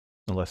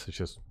 unless it's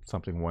just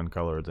something one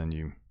color. Then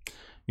you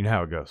know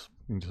how it goes.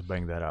 You can just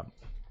bang that up.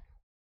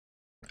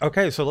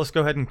 Okay, so let's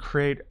go ahead and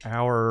create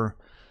our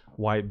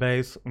white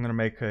base. I'm going to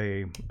make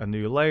a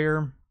new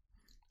layer.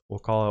 We'll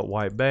call it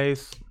white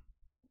base.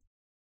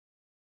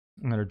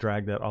 I'm going to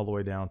drag that all the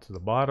way down to the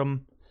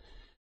bottom,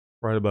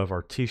 right above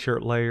our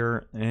t-shirt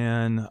layer,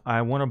 and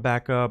I want to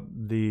back up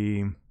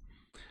the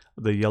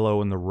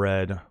yellow and the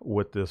red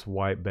with this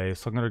white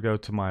base. So I'm going to go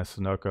to my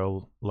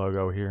Sunoco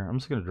logo here. I'm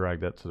just going to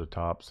drag that to the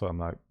top so I'm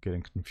not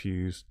getting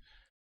confused.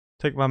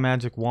 Take my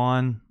magic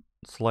wand,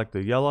 select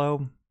the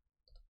yellow,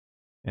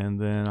 and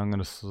then I'm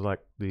going to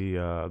select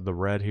the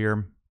red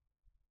here,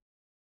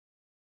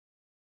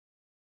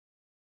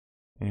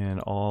 and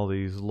all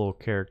these little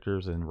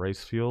characters and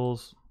race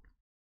fuels.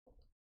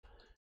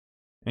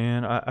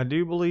 And I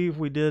do believe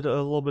we did a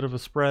little bit of a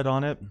spread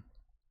on it.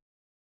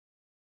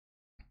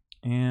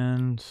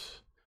 And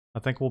I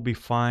think we'll be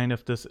fine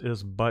if this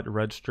is but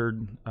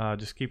registered.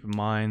 Just keep in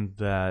mind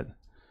that,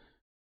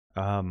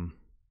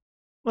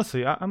 let's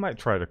see, I might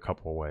try it a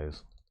couple of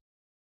ways.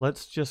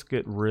 Let's just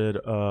get rid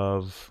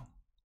of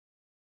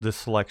this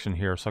selection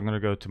here. So I'm going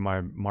to go to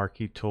my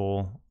marquee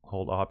tool,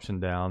 hold Option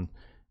down,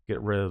 get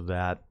rid of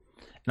that.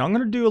 Now I'm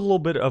going to do a little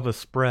bit of a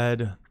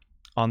spread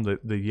on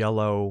the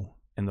yellow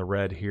and the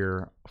red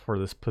here for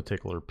this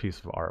particular piece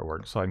of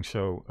artwork, so I can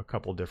show a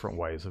couple different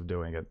ways of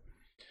doing it.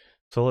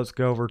 So let's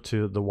go over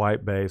to the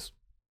white base,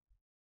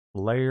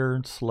 layer,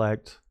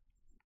 select,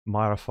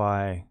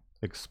 modify,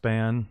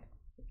 expand,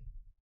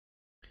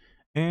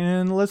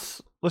 and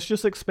let's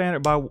just expand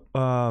it by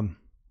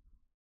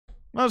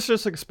let's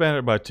just expand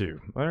it by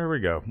 2. There we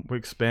go. We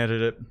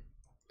expanded it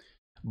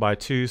by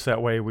 2, so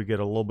that way we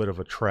get a little bit of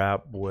a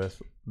trap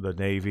with the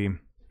navy.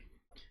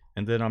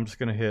 And then I'm just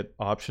going to hit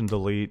Option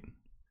Delete,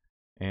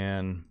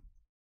 and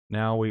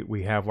now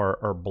we have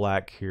our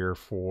black here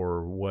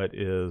for what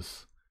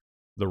is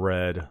the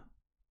red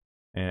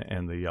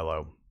and the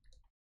yellow.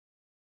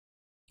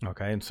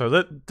 Okay, and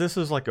so this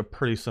is like a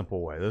pretty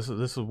simple way. This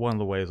is one of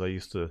the ways I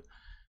used to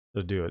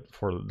do it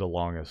for the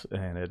longest,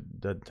 and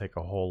it doesn't take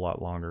a whole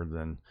lot longer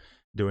than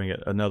doing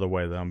it another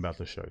way that I'm about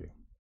to show you.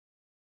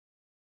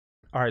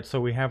 All right,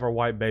 so we have our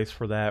white base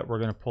for that. We're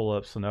going to pull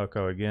up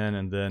Sunoco again,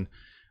 and then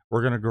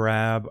we're going to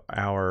grab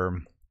our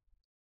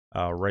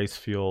race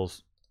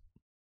fuels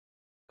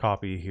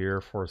copy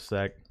here for a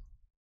sec.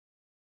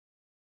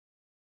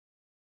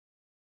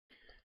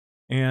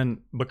 And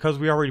because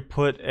we already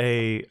put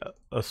a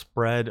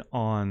spread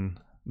on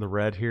the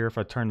red here, if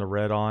I turn the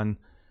red on,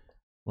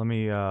 let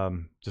me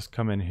just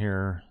come in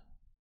here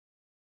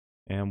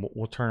and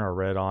we'll turn our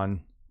red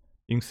on.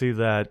 You can see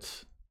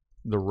that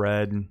the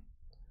red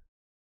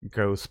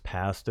goes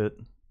past it.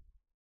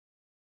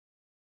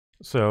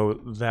 So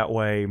that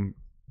way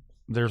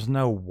there's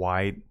no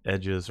white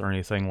edges or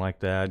anything like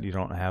that. You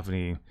don't have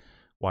any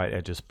white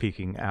edges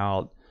peeking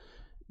out.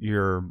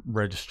 Your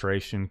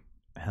registration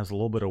has a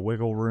little bit of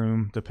wiggle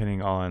room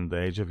depending on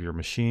the age of your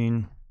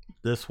machine.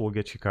 This will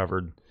get you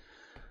covered.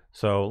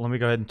 So let me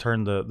go ahead and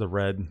turn the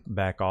red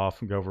back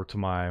off and go over to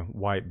my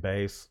white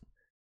base.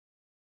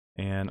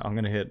 And I'm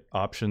going to hit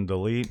Option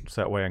Delete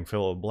so that way I can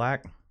fill it with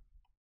black.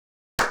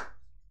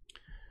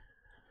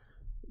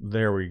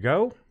 There we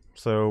go.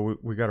 So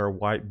we got our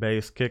white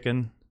base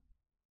kicking.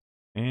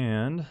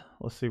 And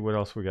let's see what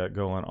else we got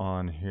going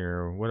on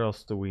here. What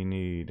else do we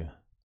need?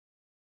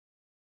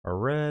 Our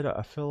red,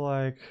 I feel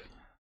like...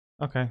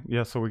 Okay,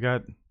 yeah, so we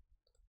got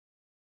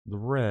the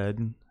red.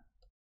 Let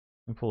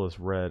me pull this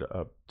red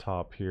up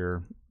top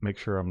here. Make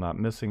sure I'm not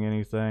missing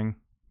anything.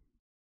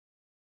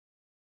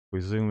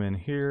 We zoom in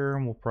here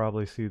and we'll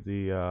probably see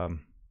the...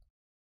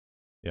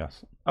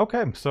 yes.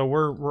 Okay, so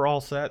we're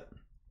all set.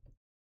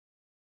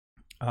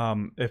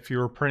 If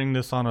you're printing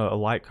this on a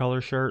light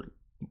color shirt,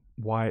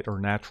 white or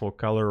natural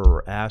color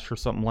or ash or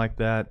something like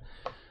that,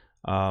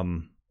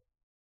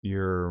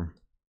 you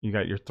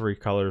got your 3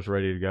 colors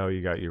ready to go.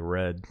 You got your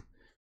red,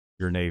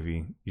 your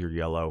navy, your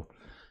yellow.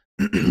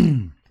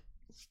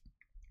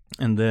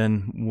 And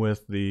then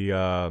with the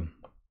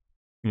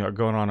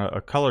going on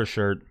a color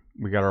shirt,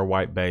 we got our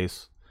white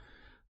base.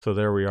 So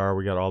there we are,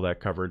 we got all that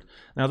covered.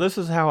 Now this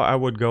is how I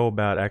would go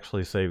about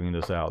actually saving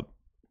this out.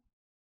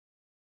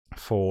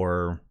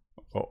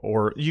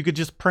 Or you could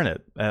just print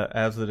it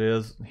as it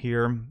is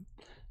here.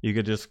 You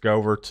could just go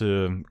over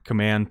to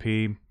Command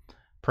P,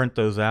 print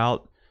those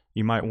out.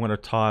 You might want to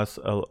toss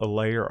a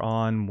layer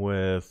on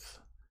with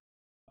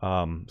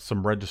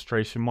some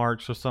registration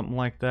marks or something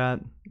like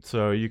that.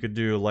 So you could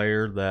do a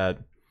layer that,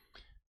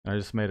 I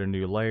just made a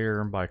new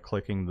layer by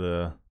clicking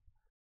the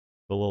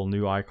little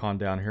new icon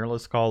down here.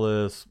 Let's call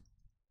this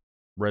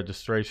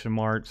registration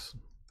marks.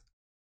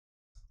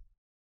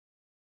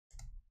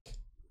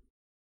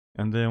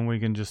 And then we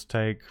can just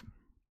take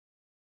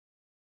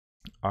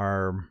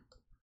our,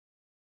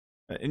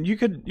 and you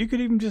could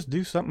even just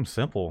do something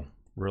simple,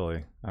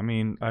 really. I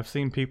mean, I've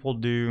seen people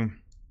do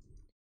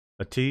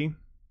a T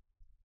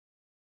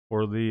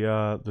for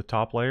the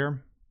top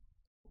layer,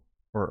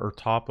 or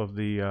top of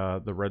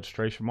the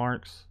registration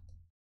marks.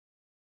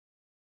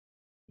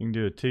 You can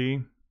do a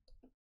T,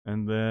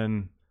 and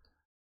then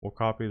we'll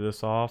copy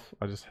this off.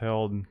 I just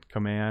held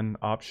Command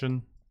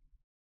Option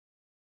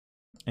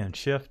and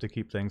Shift to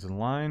keep things in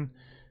line,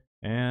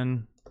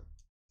 and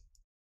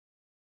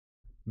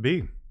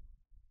B.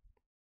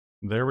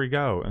 There we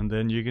go. And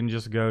then you can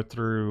just go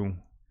through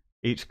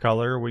each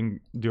color. We can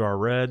do our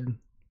red.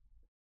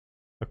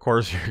 Of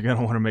course, you're going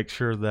to want to make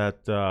sure that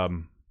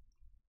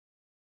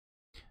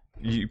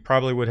you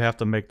probably would have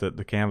to make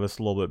the canvas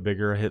a little bit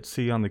bigger. Hit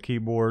C on the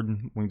keyboard.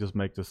 We can just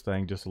make this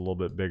thing just a little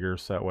bit bigger,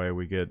 so that way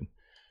we get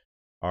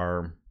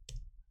our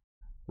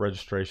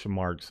registration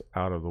marks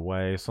out of the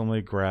way. So let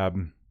me grab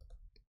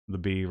the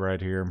B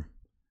right here.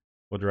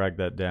 We'll drag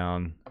that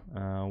down.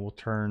 We'll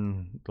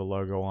turn the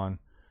logo on.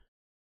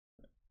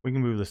 We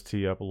can move this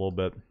T up a little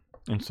bit.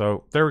 And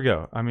so there we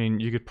go. I mean,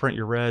 you could print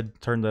your red,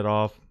 turn that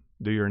off,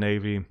 do your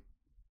navy,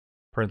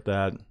 print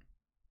that,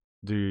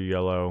 do your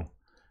yellow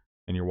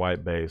and your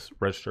white base,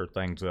 register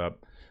things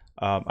up.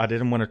 I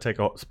didn't want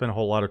to spend a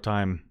whole lot of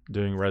time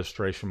doing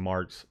registration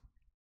marks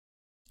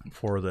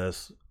for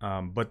this,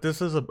 but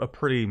this is a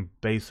pretty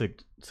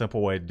basic,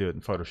 simple way to do it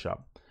in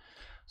Photoshop.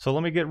 So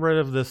let me get rid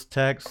of this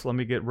text. Let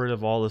me get rid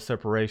of all the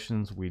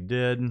separations we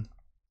did.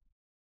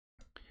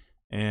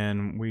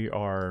 And we have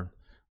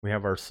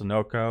our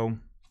Sunoco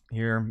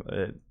here.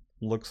 It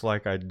looks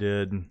like I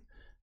did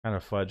kind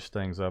of fudge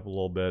things up a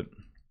little bit.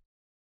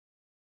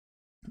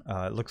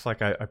 It looks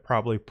like I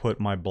probably put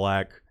my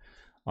black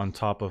on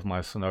top of my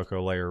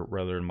Sunoco layer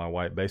rather than my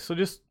white base. So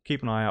just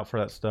keep an eye out for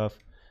that stuff.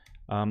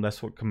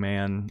 That's what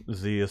Command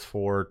Z is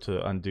for,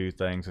 to undo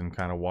things and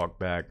kind of walk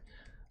back,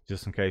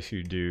 just in case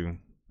you do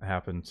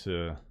happen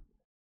to,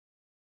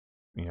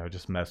 you know,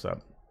 just mess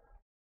up.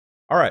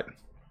 All right.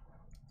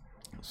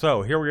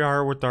 So here we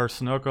are with our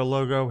Sunoco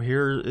logo.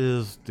 Here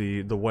is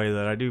the way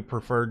that I do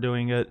prefer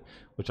doing it,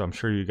 which I'm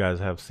sure you guys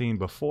have seen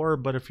before,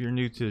 but if you're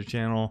new to the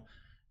channel,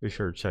 be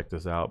sure to check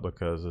this out,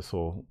 because this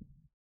will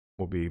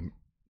be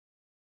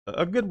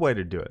a good way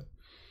to do it.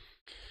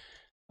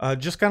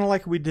 Just kind of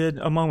like we did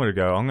a moment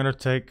ago. I'm gonna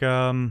take we're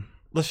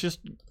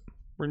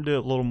gonna do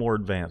it a little more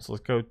advanced.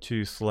 Let's go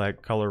to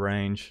select color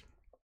range,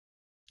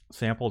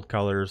 sampled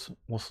colors.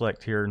 We'll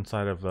select here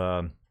inside of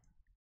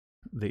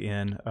the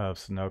N of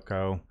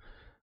Sunoco.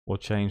 We'll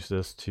change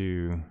this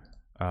to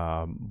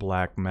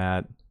black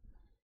matte,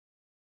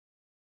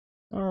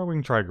 or we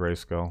can try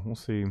grayscale. We'll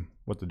see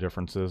what the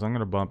difference is. I'm going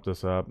to bump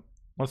this up,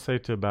 let's say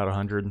to about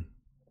 100.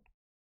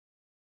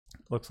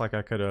 Looks like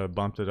I could have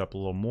bumped it up a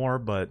little more,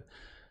 but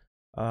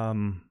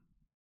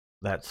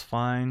that's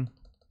fine.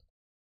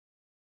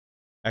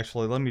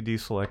 Actually, let me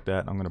deselect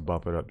that. I'm going to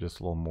bump it up just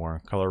a little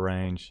more. Color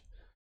range,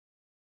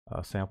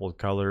 sampled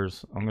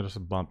colors. I'm going to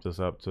just bump this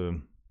up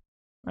to,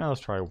 let's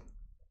try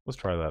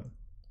that.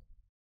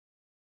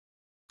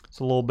 It's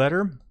a little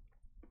better.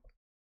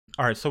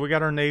 All right, so we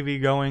got our navy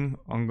going.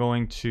 I'm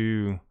going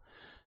to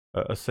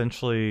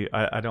essentially,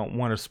 I don't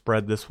want to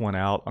spread this one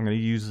out. I'm going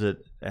to use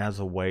it as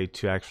a way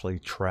to actually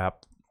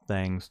trap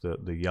things,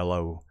 the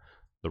yellow,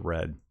 the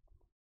red,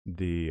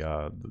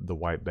 the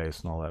white base,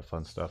 and all that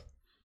fun stuff.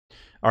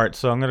 All right,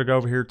 so I'm going to go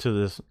over here to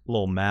this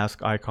little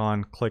mask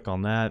icon, click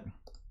on that,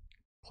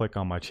 click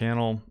on my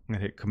channel, I'm going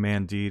to hit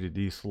Command D to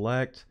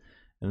deselect,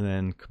 and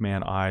then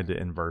Command I to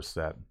inverse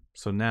that.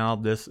 So now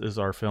this is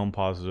our film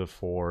positive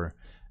for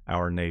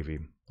our navy.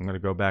 I'm going to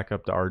go back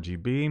up to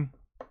RGB,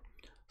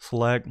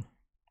 select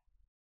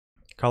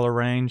color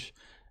range,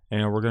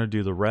 and we're going to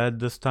do the red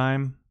this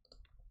time.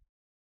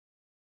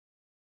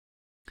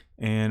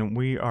 And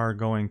we are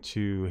going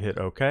to hit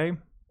OK.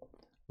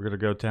 We're going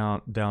to go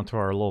down to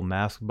our little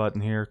mask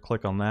button here,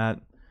 click on that,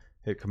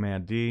 hit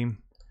Command D,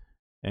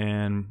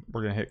 and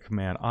we're going to hit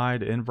Command I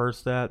to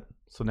inverse that.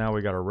 So now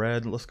we got our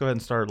red. Let's go ahead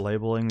and start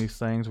labeling these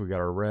things. We got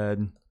our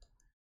red.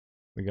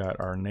 We got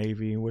our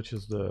navy, which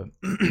is the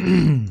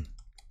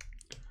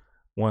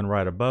one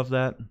right above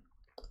that.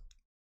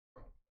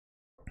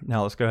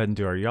 Now let's go ahead and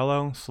do our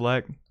yellow.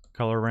 Select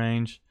color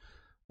range.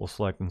 We'll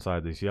select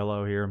inside this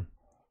yellow here.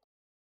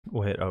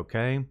 We'll hit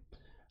OK.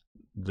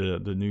 The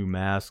new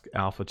mask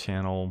alpha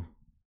channel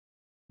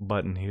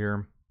button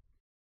here.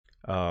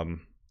 So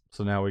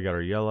now we got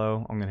our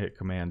yellow. I'm gonna hit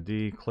Command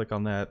D, click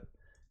on that,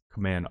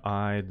 Command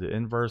I to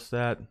inverse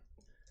that.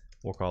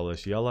 We'll call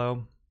this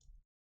yellow.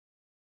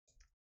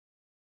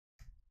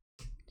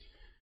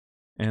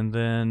 And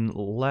then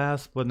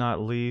last but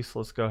not least,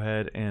 let's go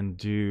ahead and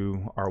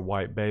do our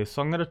white base.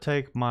 So I'm going to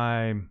take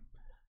my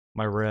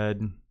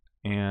red,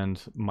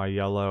 and my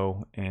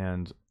yellow,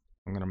 and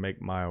I'm going to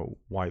make my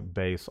white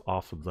base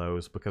off of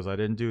those because I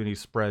didn't do any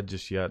spread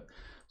just yet.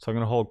 So I'm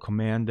going to hold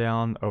Command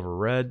down over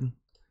red,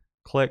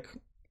 click.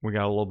 We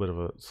got a little bit of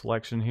a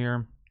selection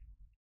here.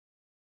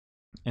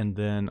 And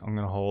then I'm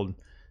going to hold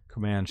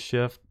Command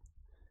Shift,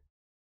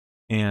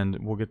 and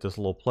we'll get this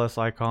little plus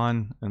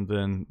icon, and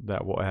then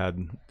that will add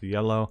the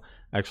yellow.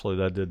 Actually,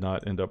 that did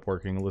not end up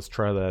working. Let's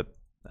try that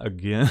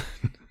again.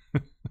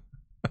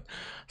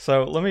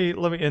 So let me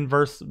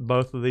inverse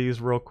both of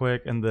these real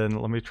quick, and then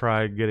let me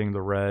try getting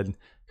the red,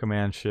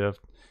 Command Shift,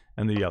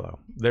 and the yellow.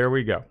 There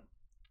we go.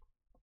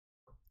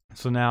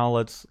 So now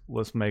let's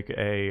make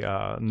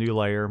a new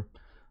layer.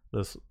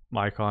 This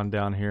icon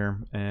down here,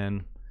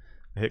 and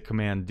hit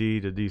Command D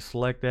to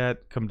deselect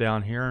that. Come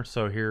down here.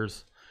 So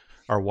here's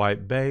our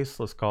white base.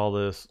 Let's call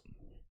this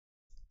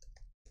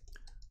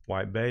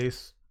white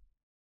base.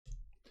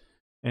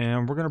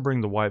 And we're going to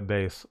bring the white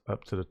base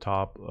up to the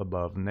top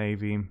above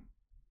navy. I'm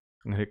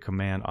going to hit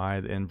Command I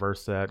to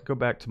inverse that. Go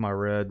back to my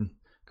red,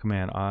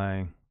 Command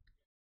I,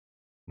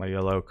 my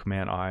yellow,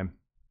 Command I.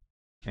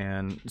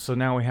 And so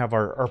now we have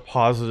our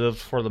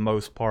positives for the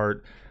most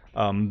part.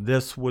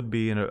 This would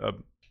be in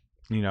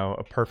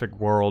a perfect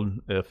world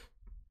if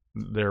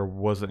there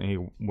wasn't any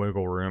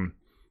wiggle room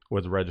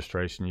with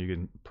registration. You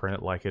can print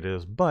it like it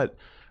is, but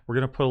we're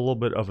going to put a little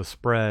bit of a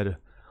spread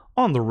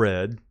on the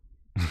red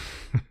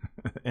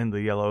and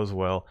the yellow as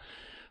well.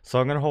 So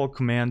I'm going to hold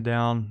Command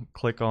down,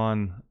 click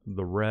on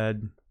the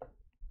red.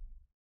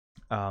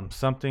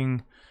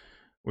 Something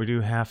we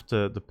do have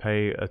to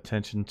pay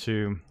attention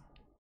to,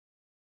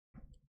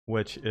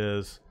 which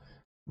is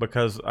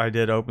because I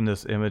did open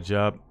this image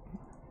up.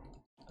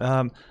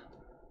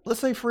 Let's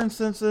say, for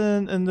instance,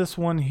 in this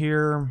one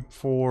here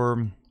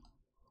for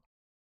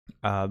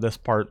this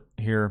part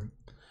here,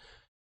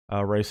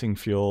 racing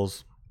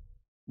fuels,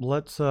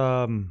 we're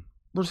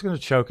just going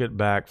to choke it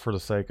back for the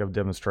sake of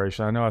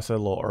demonstration. I know I said a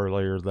little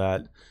earlier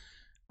that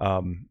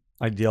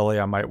ideally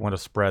I might want to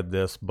spread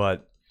this,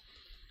 but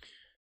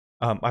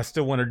I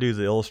still want to do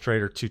the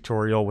Illustrator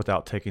tutorial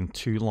without taking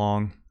too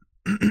long.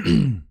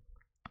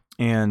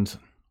 And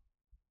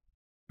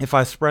if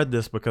I spread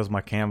this because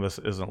my canvas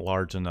isn't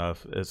large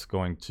enough, it's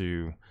going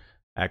to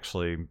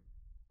actually,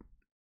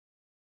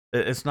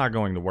 it's not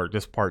going to work.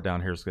 This part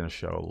down here is going to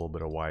show a little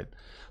bit of white.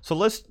 So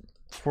let's,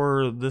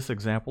 for this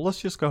example, let's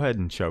just go ahead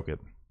and choke it.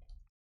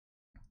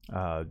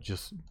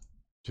 Just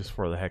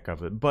for the heck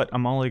of it. But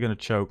I'm only going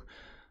to choke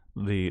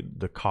the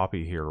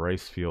copy here,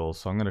 race fuels.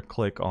 So I'm going to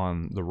click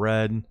on the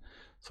red.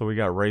 So we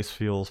got race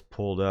fuels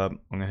pulled up.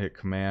 I'm going to hit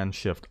Command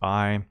Shift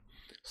I.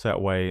 So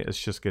that way it's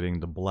just getting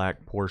the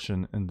black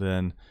portion, and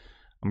then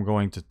I'm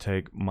going to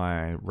take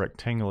my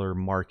rectangular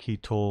marquee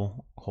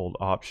tool, hold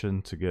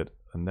Option to get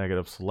a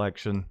negative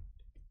selection,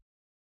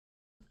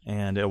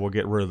 and it will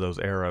get rid of those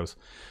arrows.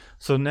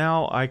 So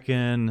now I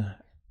can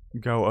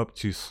go up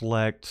to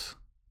Select,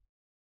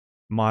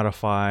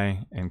 Modify,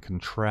 and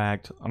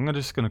Contract. I'm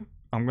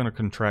gonna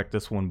contract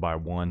this one by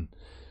 1.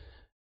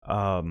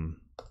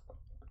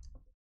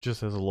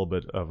 Just as a little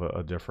bit of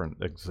a different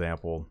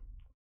example.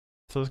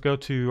 So let's go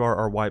to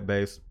our white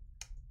base.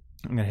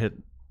 I'm going to hit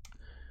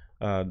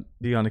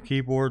D on the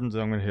keyboard, and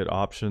then I'm going to hit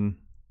Option,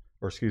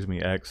 or excuse me,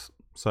 X,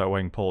 so that way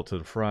I can pull it to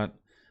the front.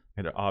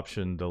 Hit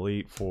Option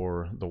Delete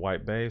for the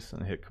white base,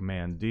 and hit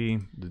Command D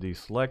to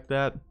deselect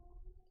that.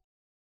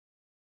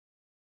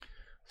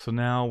 So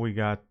now we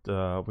got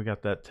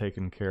that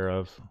taken care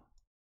of.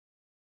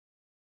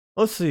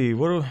 Let's see,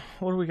 what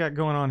do we got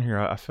going on here?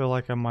 I feel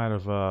like I might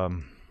have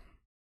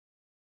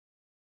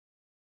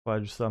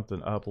fudge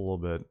something up a little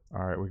bit.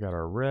 All right, we got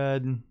our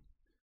red.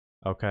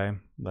 Okay,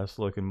 that's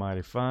looking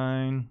mighty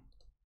fine.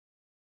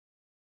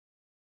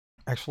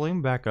 Actually, let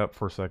me back up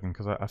for a second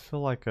because I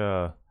feel like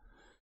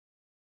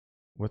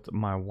with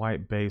my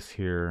white base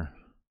here,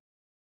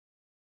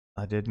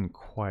 I didn't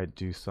quite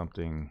do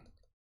something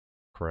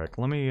correct.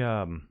 Let me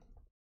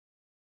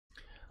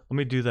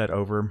do that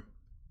over.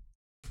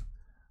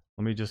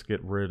 Let me just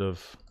get rid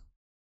of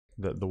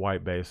the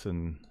white base,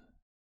 and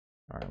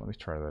all right, let me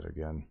try that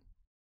again.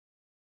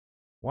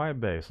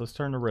 White base. Let's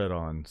turn the red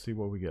on. See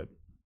what we get.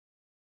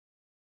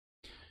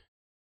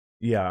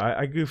 Yeah,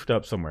 I goofed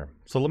up somewhere.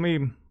 So let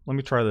me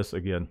try this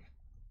again.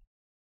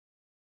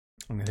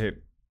 I'm gonna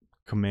hit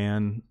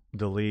Command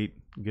Delete,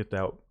 get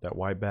that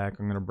white back.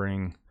 I'm gonna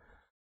bring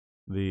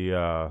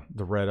the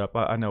red up.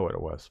 I know what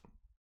it was.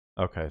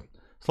 Okay,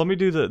 so let me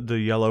do the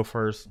yellow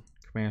first.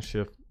 Command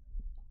Shift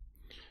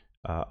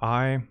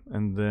I,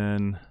 and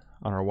then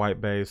on our white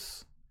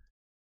base,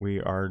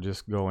 we are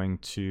just going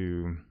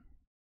to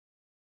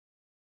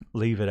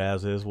leave it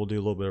as is. We'll do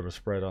a little bit of a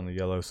spread on the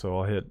yellow, so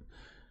I'll hit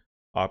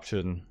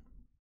Option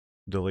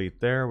Delete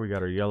there. We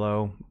got our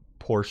yellow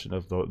portion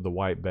of the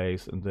white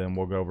base, and then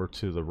we'll go over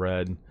to the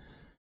red.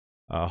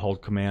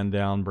 Hold Command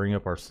down, bring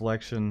up our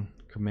selection,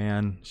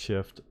 Command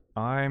Shift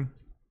I.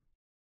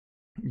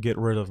 Get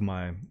rid of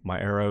my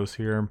arrows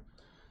here.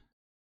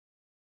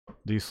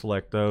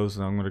 Deselect those,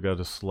 and I'm going to go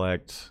to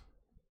Select,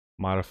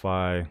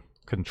 Modify,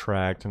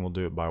 Contract, and we'll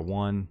do it by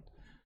 1.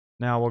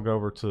 Now we'll go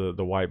over to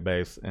the white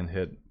base and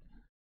hit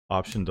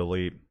Option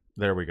Delete.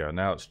 There we go.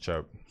 Now it's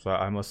choked. So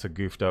I must have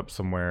goofed up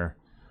somewhere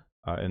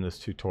in this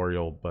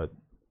tutorial, but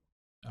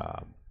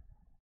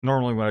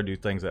normally when I do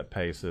things at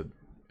pace, it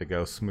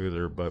goes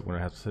smoother, but when I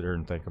have to sit here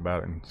and think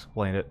about it and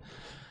explain it,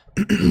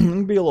 it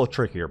can be a little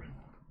trickier.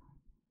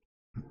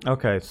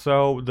 Okay,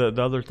 so the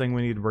other thing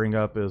we need to bring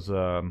up is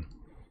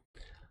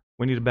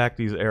we need to back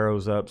these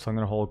arrows up. So I'm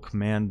going to hold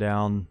Command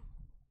down.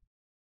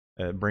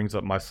 It brings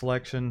up my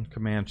selection.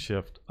 Command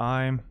Shift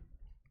I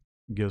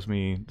gives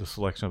me the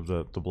selection of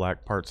the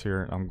black parts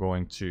here. I'm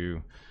going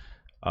to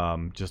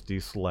just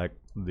deselect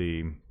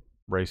the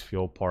race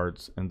fuel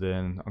parts, and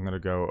then I'm going to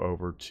go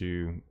over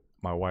to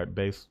my white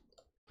base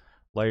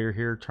layer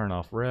here, turn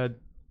off red,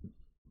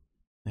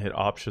 hit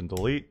Option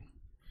Delete.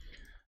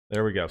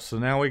 There we go. So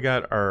now we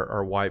got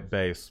our white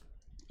base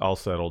all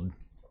settled.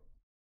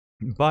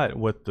 But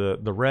with the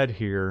red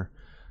here,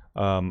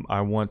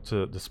 I want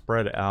to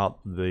spread out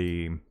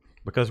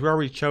because we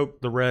already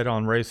choked the red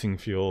on racing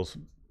fuels,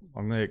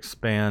 I'm going to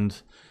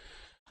expand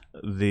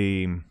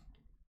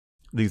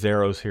these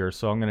arrows here.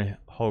 So I'm going to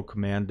hold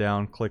Command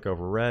down, click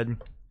over red,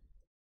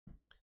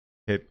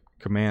 hit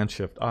Command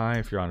Shift I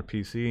if you're on a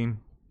PC.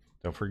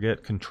 Don't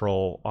forget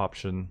Control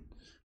Option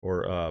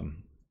or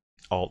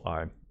Alt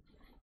I.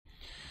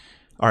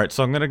 All right,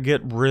 so I'm going to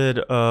get rid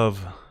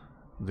of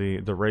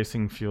the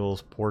racing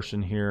fuels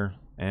portion here,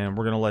 and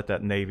we're going to let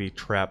that navy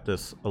trap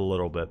this a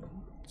little bit.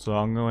 So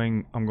I'm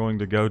going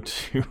to go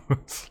to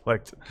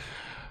select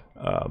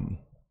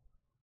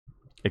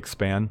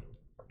expand,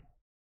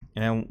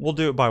 and we'll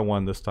do it by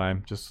one this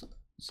time, just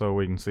so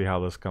we can see how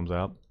this comes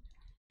out.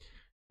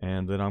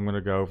 And then I'm going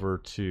to go over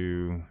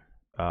to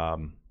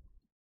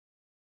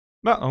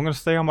no, I'm going to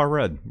stay on my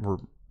red.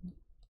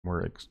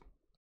 We're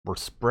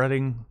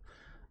spreading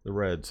the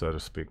red, so to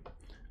speak.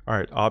 All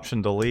right,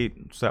 Option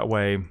Delete, so that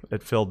way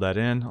it filled that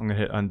in. I'm going to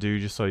hit undo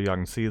just so y'all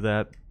can see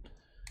that.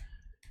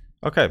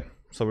 Okay,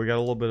 so we got a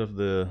little bit of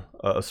the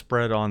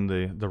spread on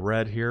the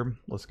red here.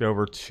 Let's go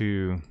over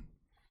to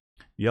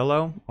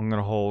yellow. I'm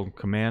going to hold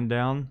Command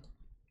down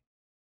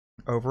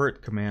over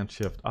it, Command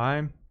Shift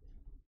I,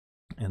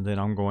 and then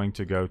I'm going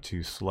to go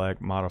to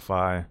Select,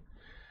 Modify,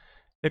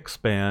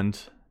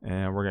 Expand,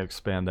 and we're going to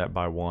expand that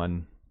by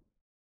one.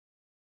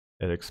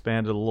 It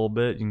expanded a little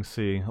bit. You can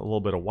see a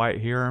little bit of white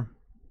here.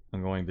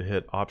 I'm going to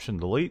hit Option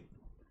Delete,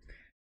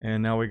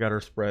 and now we got our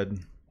spread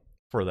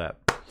for that.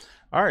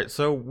 All right,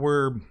 so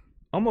we're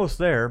almost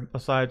there,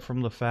 aside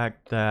from the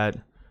fact that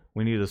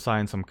we need to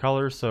assign some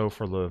colors. So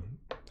for the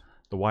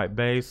white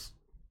base,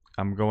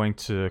 I'm going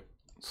to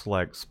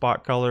select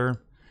spot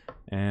color,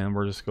 and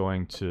we're just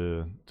going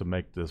to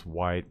make this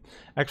white.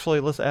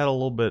 Actually, let's add a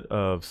little bit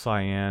of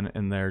cyan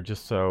in there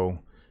just so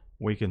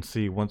we can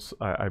see once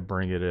I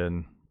bring it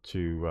in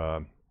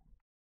to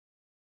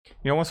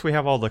once we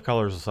have all the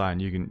colors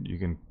assigned, you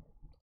can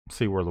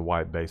see where the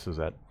white base is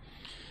at.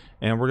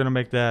 And we're gonna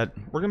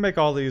make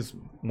all these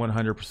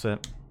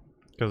 100%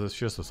 because it's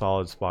just a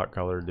solid spot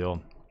color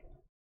deal.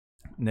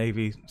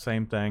 Navy,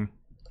 same thing.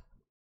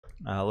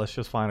 Let's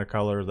just find a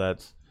color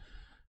that's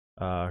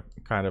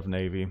kind of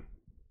navy.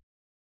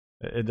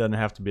 It doesn't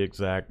have to be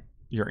exact.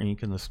 Your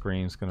ink in the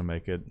screen is gonna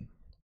make it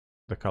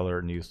the color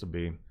it needs to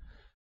be.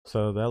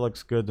 So that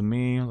looks good to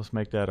me. Let's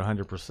make that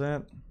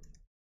 100%.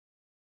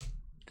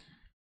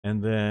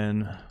 And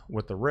then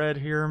with the red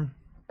here,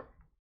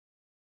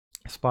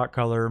 spot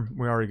color,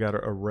 we already got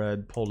a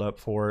red pulled up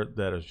for it.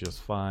 That is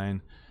just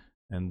fine.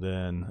 And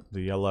then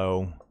the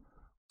yellow,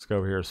 let's go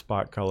over here,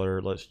 spot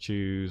color. Let's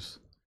choose,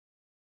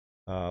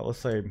 let's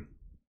say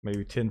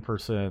maybe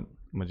 10%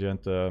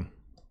 magenta,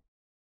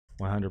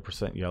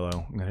 100%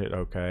 yellow. I'm gonna hit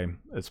OK.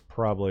 It's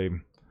probably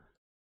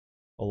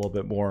a little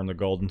bit more on the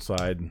golden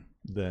side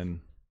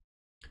than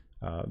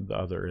the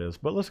other is.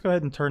 But let's go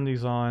ahead and turn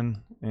these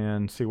on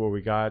and see what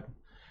we got.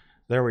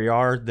 There we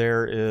are.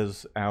 There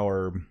is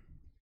our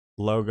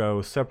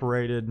logo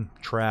separated,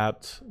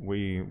 trapped.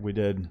 We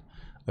did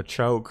a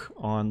choke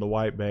on the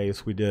white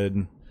base. We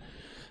did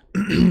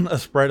a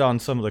spread on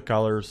some of the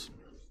colors.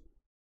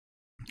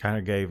 Kind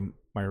of gave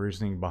my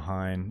reasoning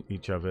behind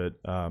each of it.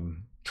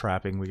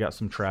 Trapping. We got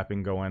some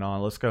trapping going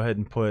on. Let's go ahead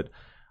and put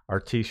our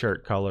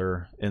t-shirt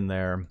color in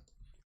there.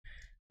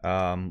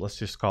 Let's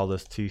just call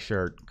this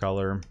t-shirt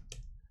color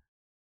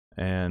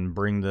and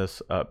bring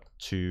this up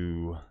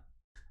to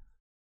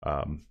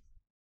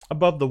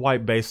above the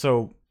white base.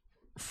 So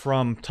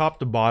from top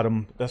to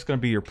bottom, that's going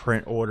to be your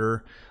print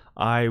order.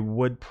 I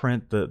would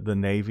print the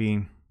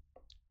navy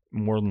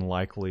more than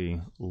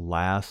likely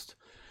last.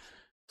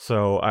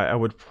 So I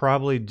would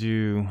probably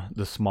do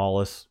the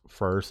smallest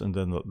first and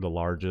then the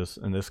largest.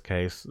 In this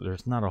case,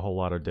 there's not a whole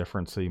lot of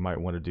difference, so you might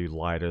want to do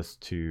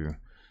lightest to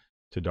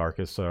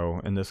darkest.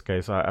 So in this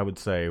case, I would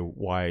say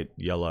white,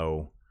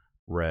 yellow,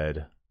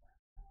 red.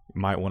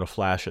 You might want to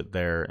flash it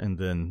there and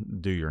then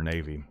do your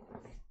navy.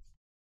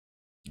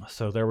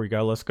 So there we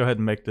go. Let's go ahead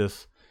and make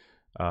this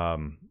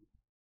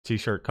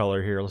t-shirt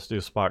color here. Let's do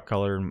a spot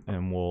color,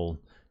 and we'll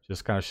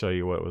just kind of show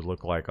you what it would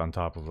look like on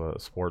top of a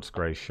sports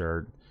gray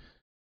shirt.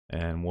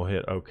 and we'll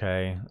hit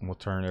OK, and we'll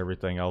turn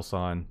everything else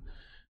on.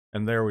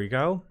 And there we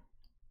go.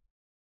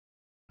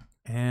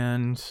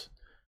 And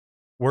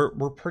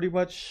we're pretty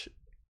much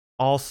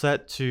all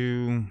set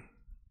to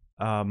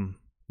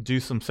do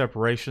some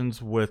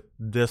separations with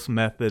this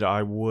method.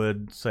 I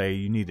would say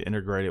you need to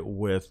integrate it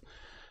with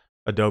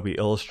Adobe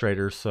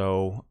Illustrator.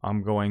 So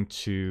I'm going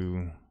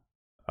to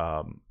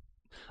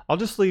I'll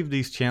just leave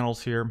these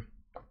channels here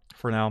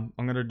for now.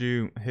 I'm going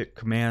to hit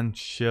Command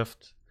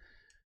Shift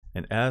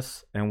and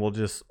S, and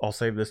I'll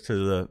save this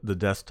to the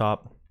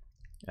desktop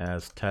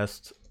as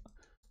test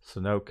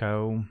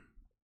Sunoco,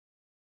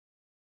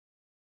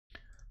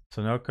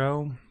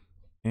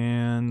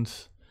 and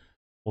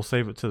we'll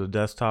save it to the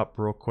desktop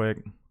real quick.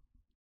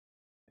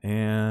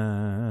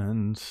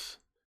 And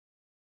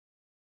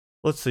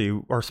let's see,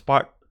 our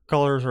spot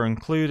colors are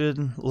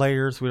included.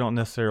 Layers, we don't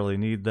necessarily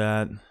need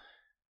that.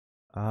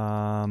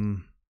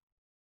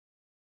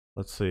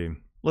 Let's see,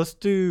 let's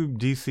do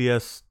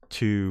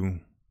DCS2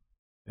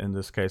 in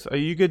this case.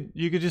 You could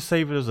just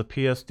save it as a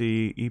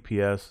PSD,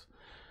 EPS,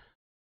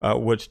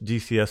 which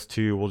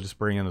DCS2 will just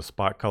bring in the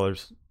spot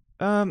colors.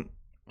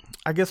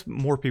 I guess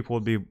more people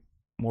would be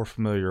more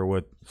familiar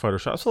with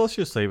Photoshop, so let's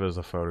just save it as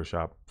a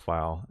Photoshop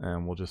file,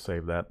 and we'll just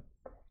save that.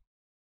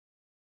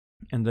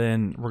 And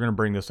then we're going to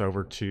bring this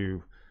over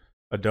to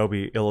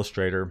Adobe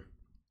Illustrator,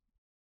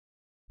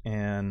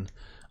 and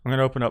I'm going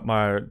to open up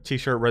my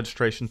t-shirt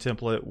registration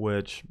template,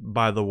 which,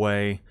 by the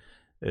way,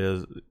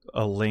 is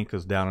a link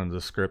is down in the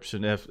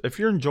description. If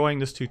you're enjoying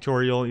this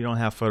tutorial, you don't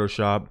have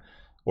Photoshop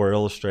or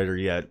Illustrator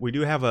yet, we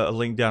do have a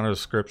link down in the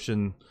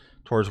description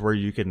towards where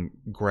you can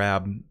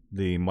grab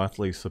the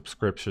monthly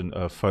subscription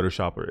of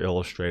Photoshop or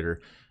Illustrator,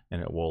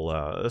 and it will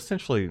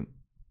essentially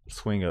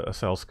swing a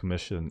sales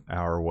commission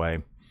our way,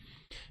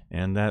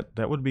 and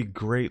that would be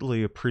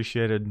greatly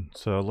appreciated.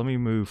 So let me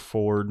move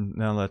forward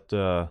now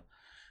that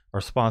our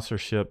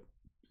sponsorship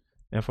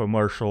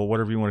infomercial,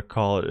 whatever you want to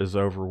call it, is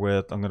over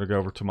with. I'm going to go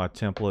over to my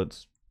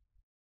templates,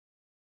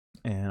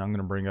 and I'm going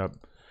to bring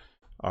up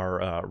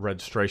our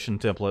registration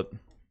template.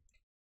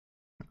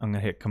 I'm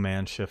going to hit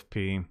Command Shift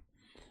P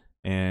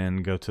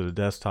and go to the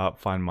desktop,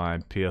 find my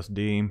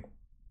PSD,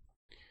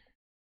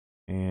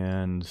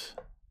 and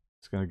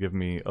it's going to give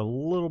me a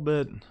little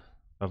bit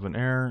of an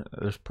error.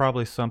 There's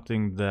probably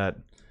something that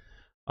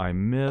I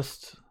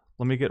missed.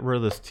 Let me get rid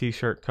of this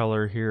t-shirt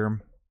color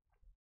here.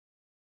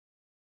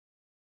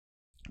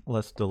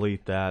 Let's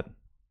delete that.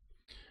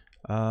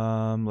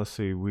 Let's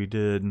see, we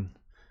did,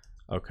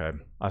 okay,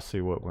 I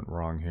see what went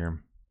wrong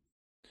here.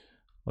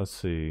 Let's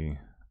see,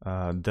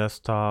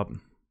 desktop,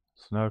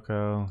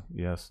 Sunoco,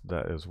 yes,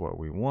 that is what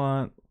we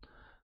want.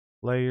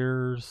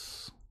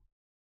 Layers,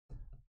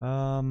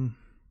 let's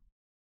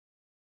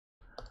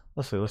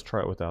see, let's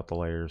try it without the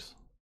layers.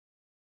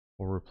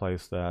 We'll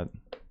replace that,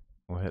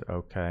 we'll hit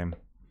OK.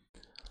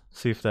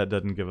 See if that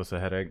doesn't give us a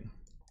headache.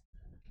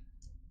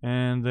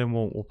 And then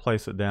we'll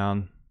place it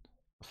down.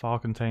 The file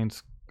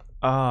contains,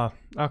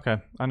 okay,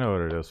 I know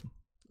what it is.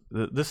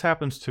 This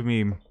happens to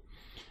me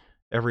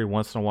every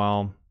once in a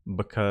while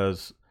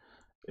because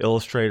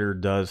Illustrator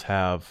does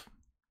have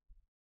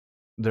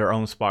their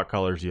own spot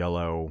colors,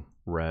 yellow,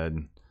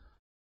 red,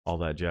 all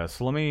that jazz.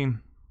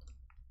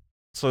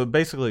 So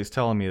basically it's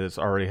telling me that it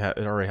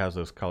already has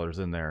those colors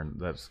in there, and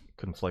that's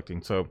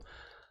conflicting. So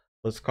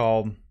let's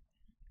call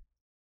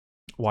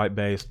white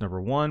base number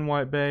 1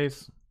 white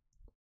base,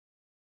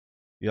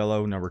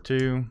 yellow number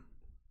 2,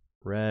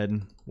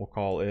 red, we'll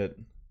call it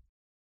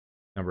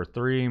number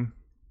 3,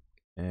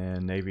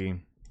 and navy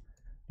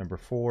number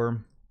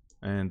 4.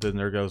 And then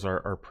there goes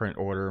our print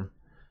order.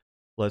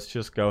 Let's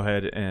just go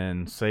ahead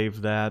and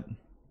save that.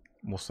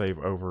 We'll save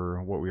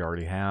over what we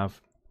already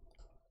have.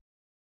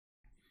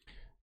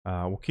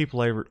 We'll keep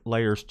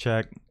layers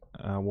checked.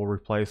 We'll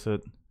replace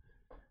it.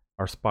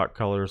 Our spot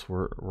colors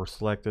were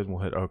selected.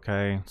 We'll hit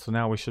OK. So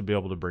now we should be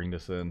able to bring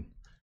this in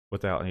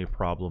without any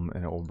problem,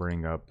 and it will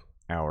bring up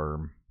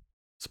our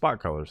spot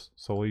colors.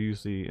 So we'll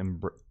use the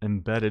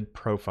embedded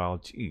profile.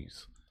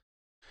 Geez.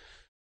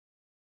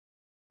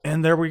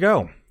 And there we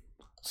go.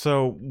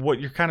 So what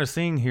you're kind of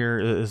seeing here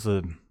is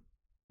the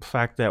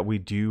fact that we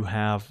do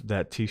have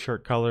that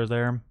t-shirt color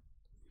there.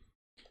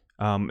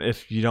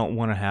 If you don't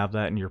want to have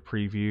that in your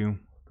preview,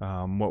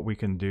 what we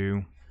can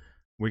do,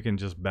 we can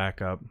just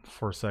back up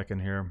for a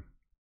second here,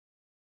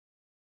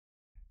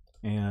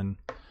 and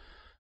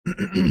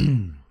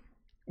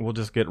we'll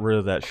just get rid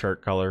of that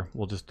shirt color.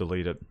 We'll just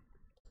delete it,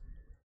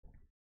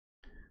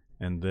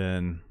 and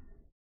then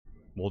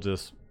we'll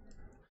just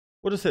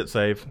hit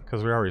save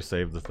because we already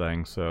saved the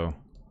thing. So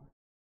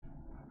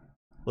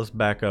let's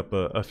back up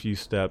a few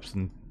steps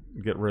and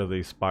get rid of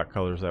these spot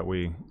colors that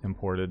we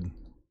imported,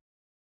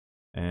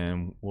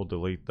 and we'll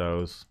delete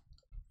those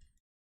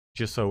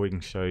just so we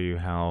can show you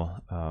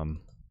how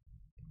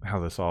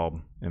this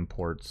all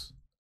imports.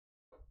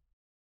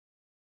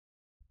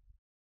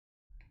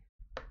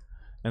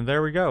 And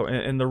there we go.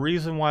 And the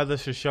reason why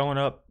this is showing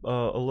up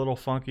a little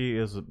funky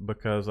is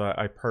because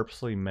I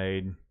purposely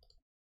made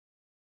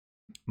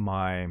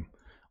my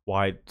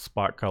white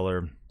spot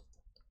color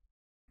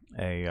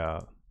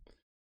a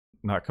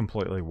not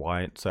completely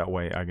white, so that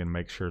way I can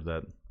make sure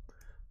that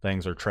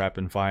things are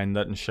trapping fine,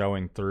 nothing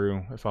showing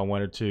through. If I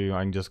wanted to,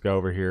 I can just go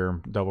over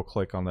here, double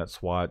click on that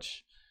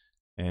swatch,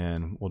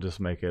 and we'll just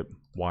make it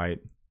white,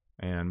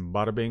 and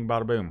bada bing,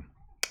 bada boom.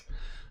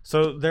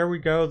 So there we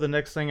go. The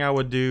next thing I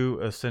would do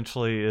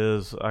essentially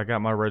is I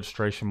got my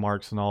registration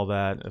marks and all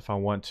that. If I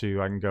want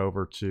to, I can go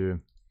over to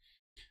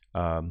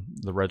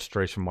the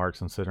registration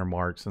marks and center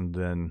marks and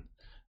then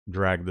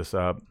drag this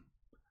up.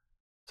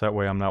 So that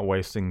way I'm not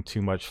wasting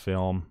too much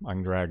film. I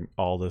can drag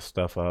all this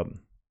stuff up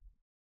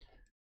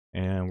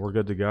and we're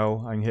good to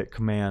go. I can hit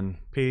Command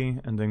P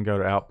and then go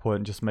to output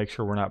and just make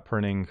sure we're not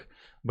printing,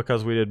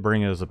 because we did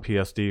bring it as a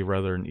PSD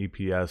rather than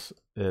EPS.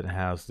 It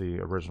has the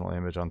original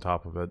image on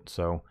top of it.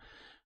 So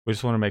we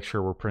just want to make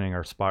sure we're printing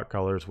our spot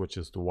colors, which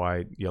is the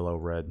white, yellow,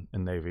 red,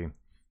 and navy.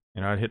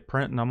 And I'd hit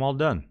print and I'm all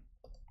done.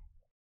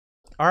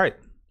 All right.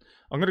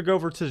 I'm going to go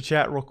over to the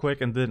chat real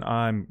quick and then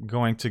I'm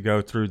going to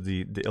go through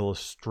the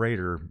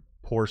Illustrator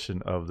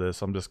portion of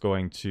this. I'm just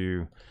going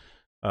to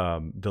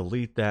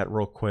delete that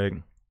real quick.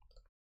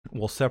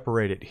 We'll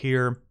separate it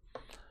here.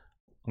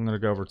 I'm going to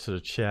go over to the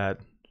chat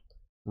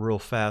real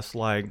fast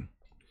like.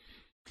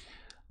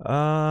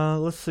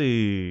 Let's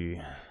see.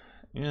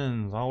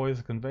 Ends always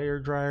a conveyor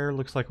dryer.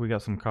 Looks like we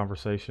got some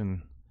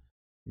conversation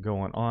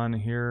going on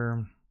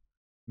here.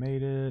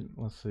 Made it.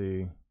 Let's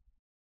see.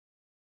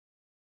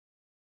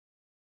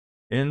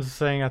 Ends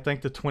saying, I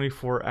think the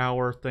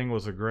 24-hour thing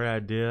was a great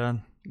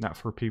idea. Not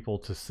for people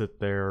to sit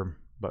there,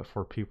 but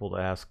for people to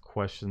ask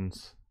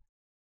questions.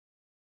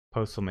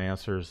 Post some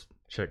answers.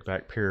 Check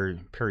back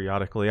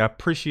periodically. I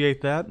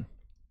appreciate that.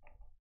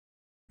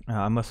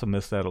 I must have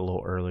missed that a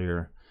little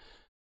earlier.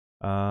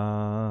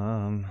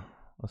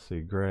 Let's see,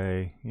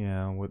 gray.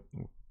 Yeah, what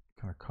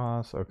kind of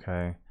cost?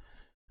 Okay.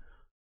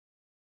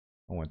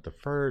 I went to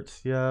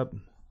first. Yep.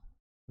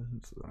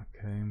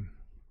 Okay.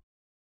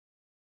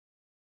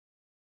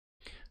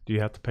 Do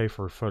you have to pay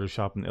for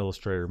Photoshop and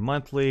Illustrator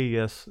monthly?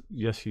 Yes,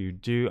 you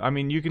do. I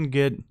mean, you can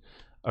get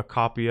a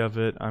copy of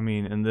it. I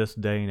mean, in this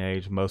day and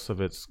age, most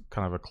of it's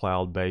kind of a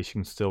cloud base. You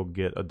can still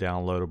get a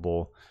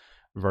downloadable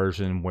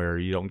version where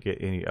you don't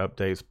get any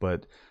updates,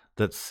 but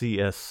that's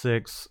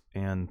CS6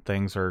 and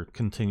things are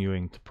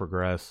continuing to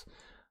progress.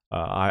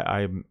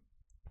 CS6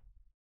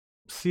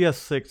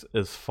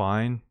 is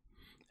fine.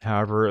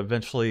 However,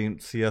 eventually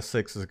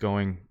CS6 is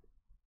going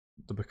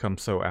to become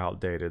so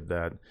outdated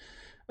that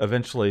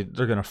eventually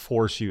they're going to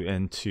force you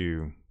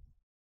into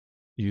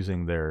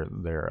using their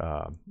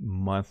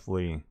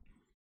monthly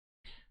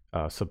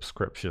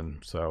subscription.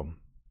 So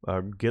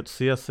get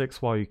CS6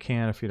 while you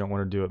can if you don't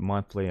want to do it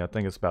monthly. I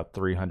think it's about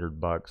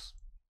 $300.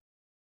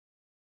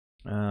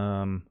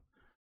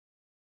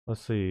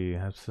 Let's see.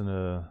 I've sent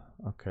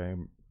okay,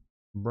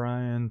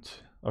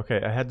 Bryant.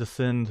 Okay, I had to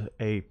send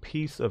a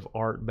piece of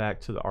art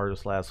back to the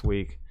artist last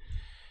week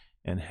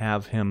and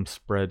have him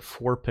spread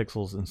 4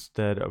 pixels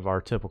instead of our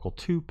typical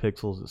 2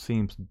 pixels. It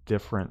seems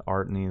different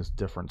art needs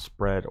different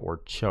spread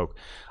or choke.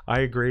 I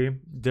agree.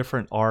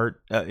 Different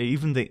art,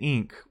 even the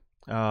ink,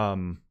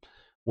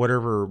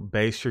 whatever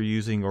base you're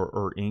using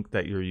or ink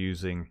that you're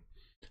using,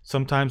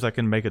 sometimes that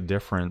can make a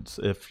difference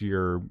if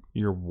your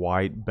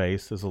white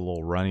base is a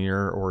little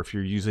runnier, or if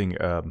you're using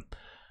a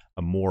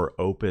more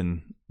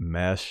open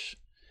mesh.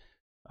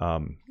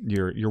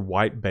 Your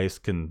white base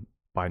can,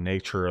 by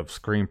nature of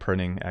screen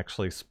printing,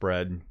 actually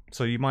spread.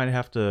 So you might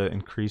have to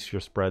increase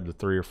your spread to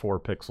 3 or 4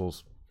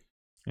 pixels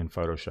in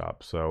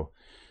Photoshop. So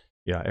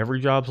yeah, every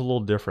job's a little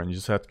different. You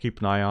just have to keep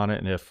an eye on it.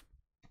 And if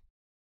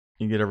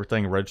you get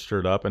everything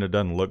registered up and it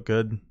doesn't look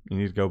good, you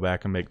need to go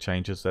back and make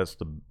changes. That's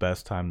the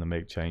best time to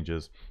make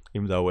changes,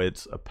 even though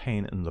it's a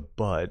pain in the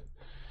butt.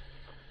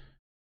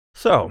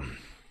 So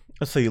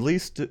let's see, Lee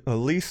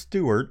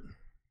Stewart.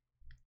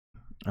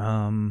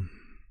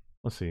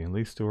 Let's see,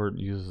 Lee Stewart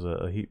uses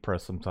a heat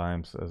press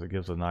sometimes, as it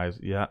gives a nice,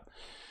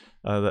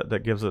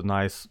 that gives a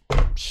nice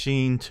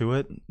sheen to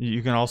it.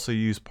 You can also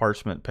use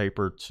parchment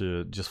paper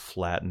to just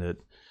flatten it.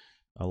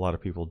 A lot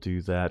of people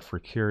do that for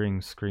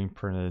curing, screen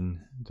printed.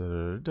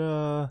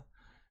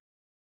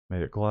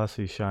 Made it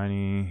glossy,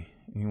 shiny.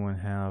 Anyone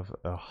have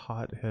a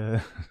hot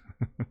head?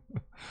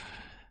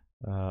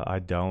 I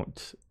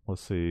don't.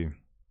 Let's see.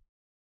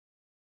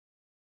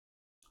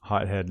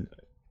 Hot head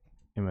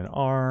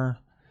M&R.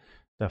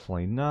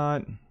 Definitely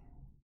not.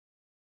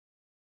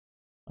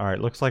 All right,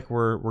 looks like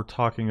we're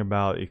talking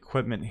about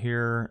equipment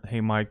here.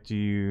 Hey Mike,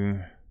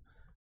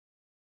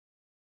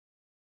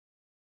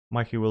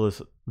 Mikey, will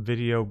this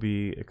video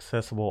be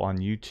accessible on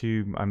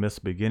YouTube? I missed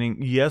the beginning.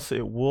 Yes,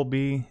 it will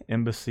be.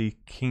 Embassy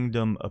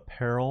Kingdom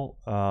Apparel.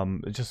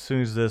 Just as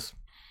soon as this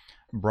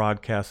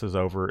broadcast is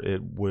over,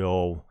 it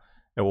will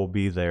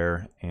be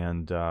there,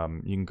 and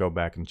you can go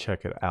back and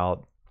check it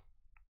out.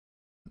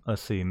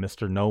 Let's see,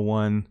 Mr. No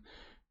One.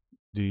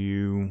 Do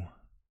you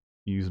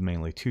use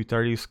mainly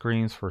 230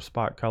 screens for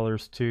spot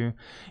colors too?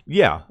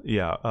 Yeah.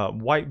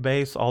 White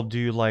base, I'll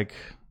do, like,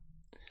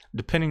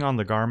 depending on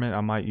the garment,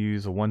 I might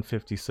use a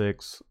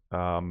 156.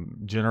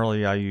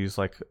 Generally, I use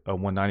like a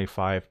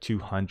 195,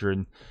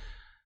 200.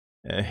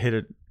 Hit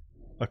it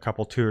a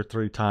couple, 2 or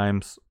 3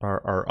 times,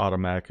 are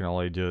automatic and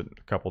only do it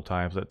a couple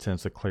times. That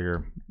tends to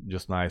clear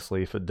just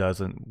nicely. If it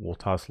doesn't, we'll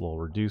toss a little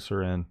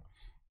reducer in,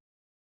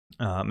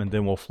 and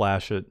then we'll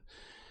flash it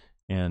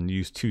and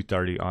use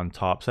 230 on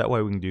top. So that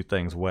way we can do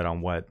things wet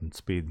on wet and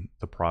speed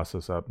the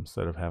process up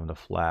instead of having to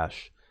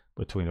flash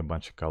between a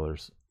bunch of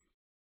colors.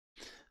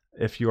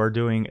 If you are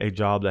doing a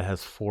job that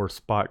has 4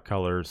 spot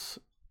colors,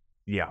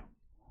 yeah,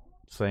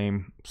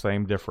 same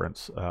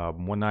difference.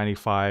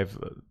 195,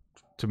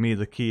 to me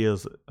the key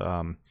is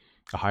a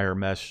higher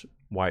mesh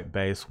white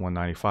base.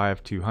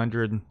 195,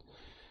 200.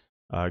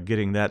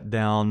 Getting that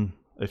down,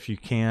 if you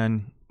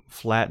can,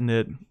 flatten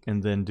it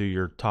and then do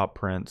your top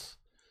prints,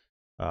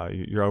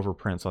 your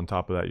overprints on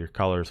top of that, your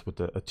colors with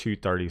a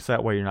 230. So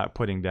that way you're not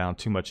putting down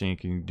too much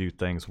ink and you can do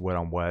things wet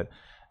on wet.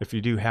 If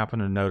you do happen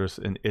to notice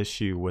an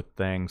issue with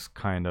things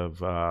kind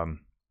of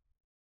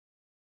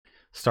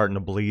starting to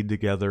bleed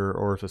together,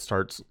 or if it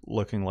starts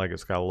looking like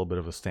it's got a little bit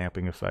of a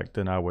stamping effect,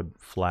 then I would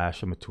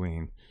flash in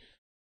between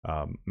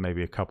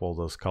maybe a couple of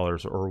those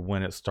colors, or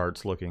when it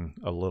starts looking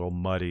a little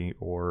muddy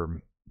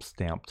or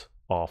stamped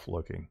off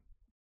looking.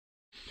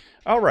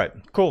 All right,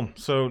 cool.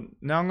 So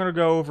now I'm going to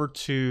go over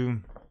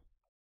to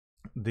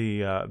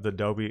the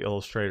Adobe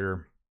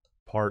Illustrator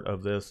part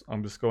of this.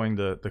 I'm just going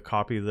to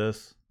copy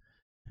this,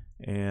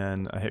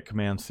 and I hit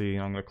Command C.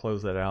 I'm going to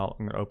close that out.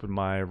 I'm going to open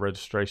my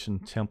registration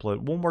template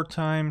one more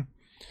time.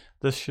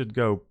 This should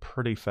go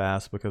pretty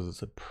fast because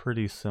it's a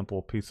pretty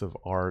simple piece of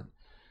art.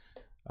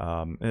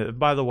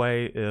 By the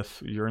way,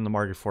 if you're in the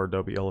market for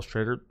Adobe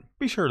Illustrator,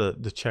 be sure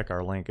to check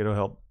our link. It'll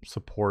help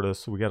support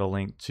us. We got a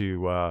link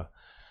to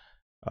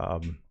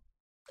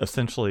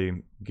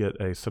essentially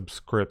get a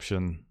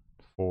subscription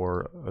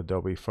for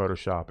Adobe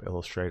Photoshop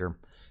Illustrator,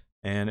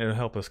 and it'll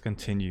help us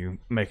continue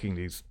making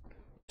these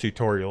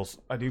tutorials.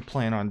 I do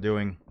plan on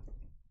doing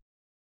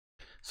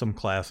some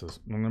classes.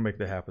 I'm going to make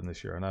that happen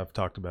this year, and I've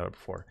talked about it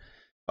before.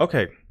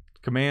 Okay,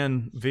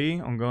 Command V.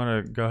 I'm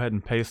going to go ahead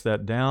and paste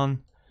that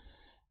down,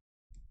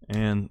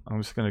 and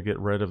I'm just going to get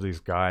rid of these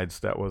guides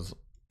that was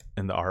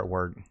in the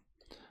artwork.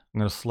 I'm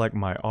going to select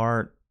my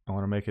art. I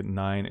want to make it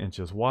 9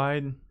 inches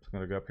wide. I'm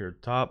going to go up here to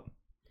top,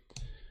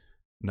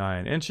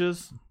 9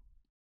 inches.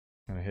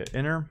 I'm going to hit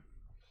enter.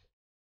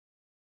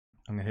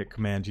 I'm going to hit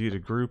Command G to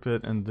group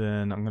it, and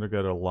then I'm going to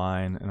go to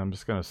line, and I'm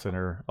just going to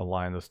center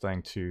align this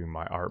thing to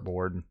my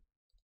artboard.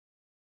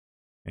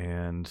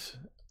 And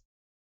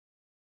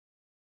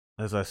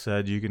as I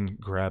said, you can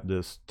grab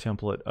this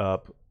template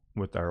up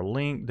with our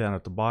link down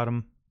at the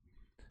bottom.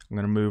 I'm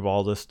going to move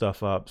all this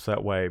stuff up so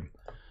that way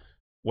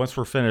once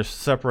we're finished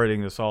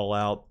separating this all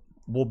out,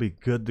 we'll be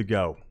good to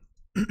go.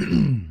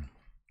 And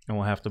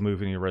we'll have to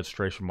move any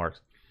registration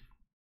marks.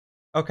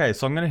 Okay,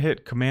 so I'm going to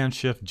hit Command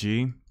Shift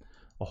G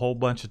a whole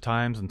bunch of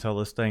times until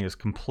this thing is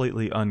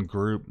completely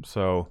ungrouped.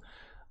 So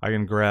I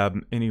can grab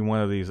any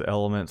one of these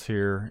elements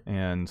here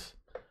and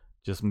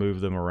just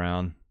move them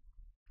around.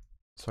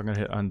 So I'm going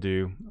to hit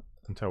undo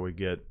until we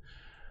get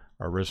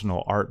our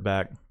original art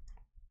back.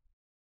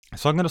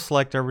 So I'm going to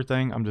select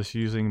everything. I'm just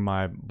using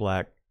my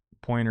black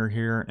pointer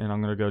here, and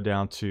I'm going to go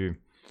down to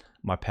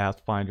my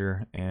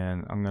Pathfinder,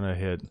 and I'm going to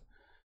hit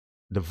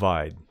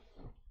divide.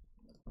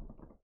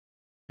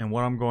 And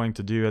what I'm going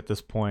to do at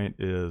this point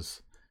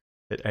is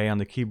hit A on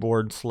the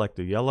keyboard, select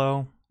the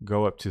yellow,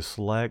 go up to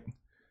select,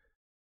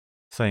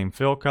 same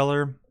fill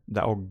color.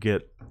 That will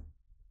get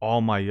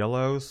all my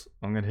yellows.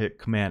 I'm going to hit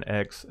Command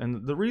X.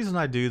 And the reason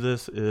I do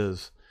this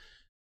is,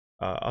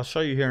 I'll show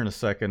you here in a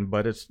second,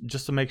 but it's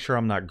just to make sure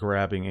I'm not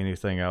grabbing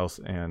anything else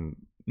and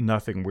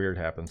nothing weird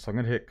happens. So I'm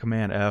going to hit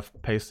Command F,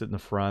 paste it in the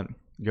front,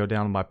 go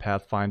down to my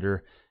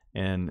Pathfinder,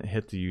 and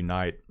hit the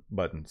Unite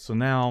button. So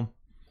now,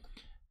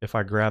 if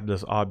I grab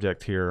this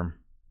object here,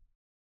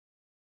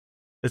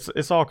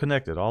 it's all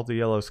connected. All the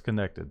yellow's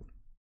connected.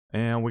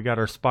 And we got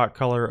our spot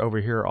color over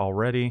here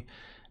already.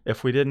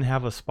 If we didn't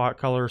have a spot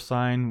color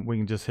sign, we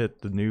can just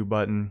hit the new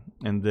button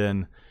and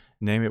then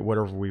name it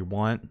whatever we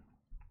want.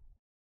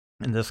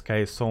 In this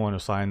case, someone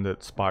assigned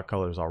that spot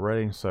colors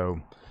already, so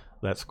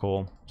that's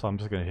cool. So I'm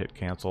just going to hit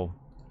cancel.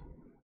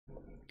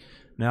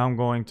 Now I'm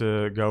going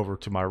to go over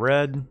to my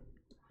red,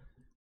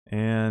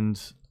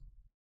 and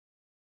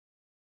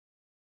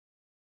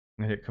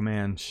I'm going to hit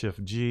Command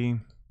Shift G,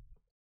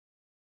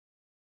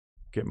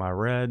 get my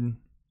red,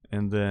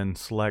 and then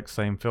select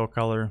same fill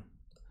color,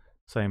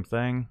 same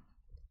thing.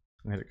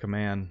 I'm going to hit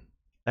Command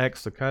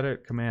X to cut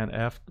it, Command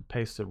F to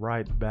paste it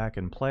right back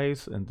in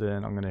place, and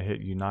then I'm going to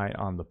hit Unite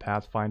on the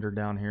Pathfinder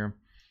down here.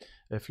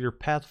 If your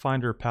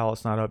Pathfinder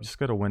palette's not up, just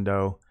go to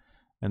Window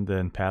and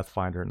then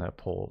Pathfinder, and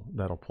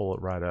that'll pull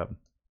it right up.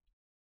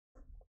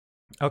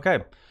 Okay,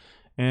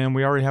 and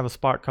we already have a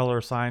spot color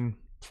assigned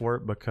for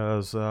it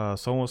because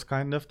someone was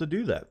kind enough to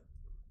do that.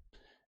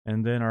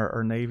 And then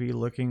our navy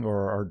looking,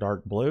 or our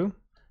dark blue,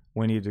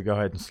 we need to go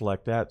ahead and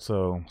select that.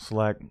 So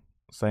select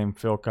same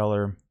fill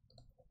color,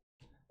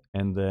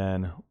 and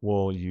then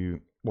we'll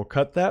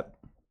cut that,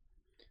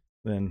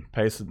 then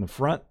paste it in the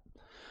front,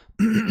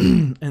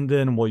 and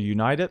then we'll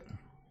unite it.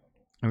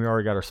 And we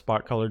already got our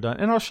spot color done.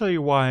 And I'll show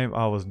you why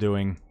I was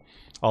doing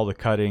all the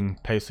cutting,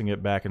 pasting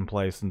it back in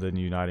place, and then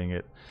uniting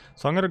it.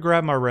 So I'm going to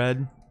grab my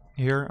red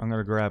here. I'm going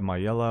to grab my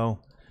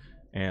yellow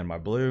and my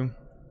blue.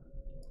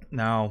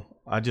 Now,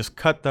 I just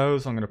cut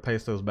those. I'm going to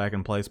paste those back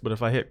in place. But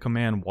if I hit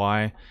Command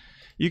Y,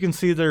 you can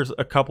see there's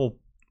a couple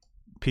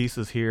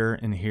pieces here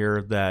and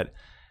here that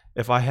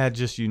if I had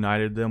just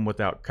united them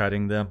without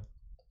cutting them,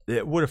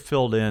 it would have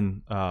filled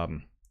in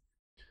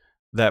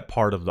that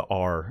part of the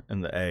R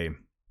and the A.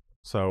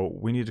 So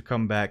we need to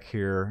come back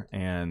here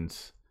and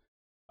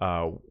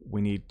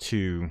we need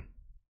to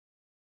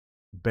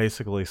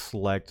basically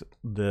select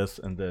this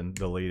and then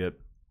delete it.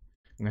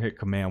 I'm gonna hit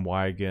Command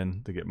Y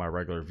again to get my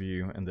regular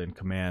view, and then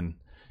Command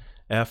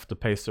F to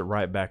paste it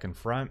right back in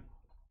front.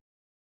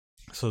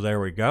 So there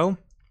we go.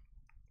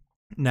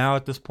 Now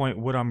at this point,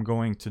 what I'm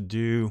going to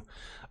do,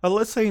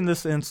 let's say in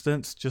this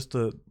instance, just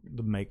to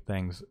make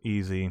things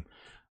easy,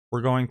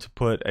 we're going to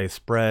put a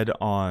spread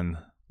on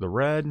the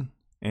red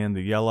and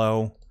the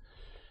yellow,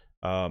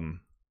 and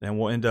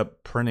we'll end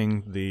up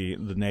printing the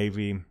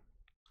navy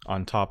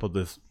on top of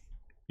this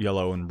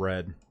yellow and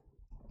red.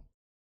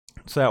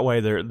 So that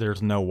way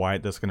there's no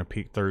white that's going to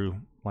peek through,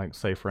 like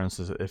say for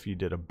instance if you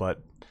did a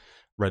butt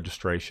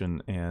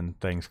registration and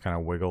things kind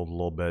of wiggled a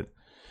little bit.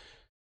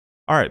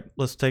 All right,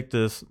 let's take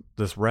this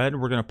red.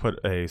 We're going to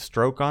put a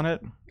stroke on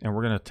it, and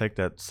we're going to take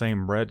that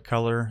same red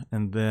color,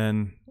 and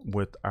then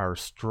with our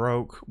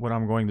stroke, what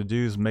I'm going to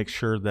do is make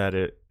sure that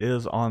it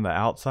is on the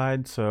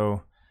outside.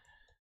 So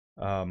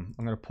I'm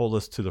going to pull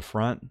this to the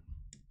front,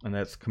 and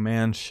that's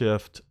Command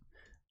Shift,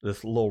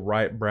 this little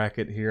right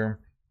bracket here,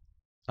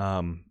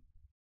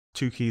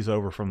 2 keys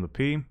over from the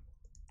P.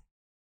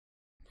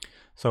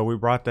 So we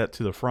brought that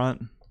to the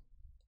front.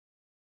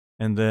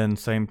 And then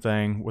same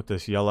thing with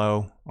this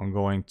yellow. I'm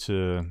going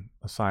to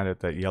assign it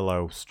that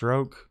yellow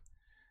stroke.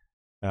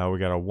 We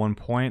got a 1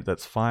 point,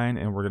 that's fine.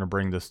 And we're going to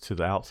bring this to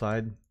the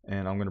outside.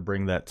 And I'm going to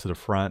bring that to the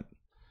front.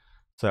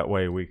 So that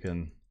way we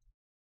can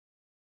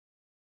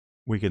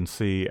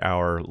see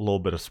our little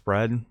bit of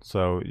spread.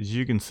 So as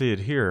you can see it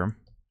here,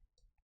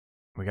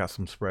 we got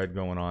some spread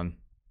going on.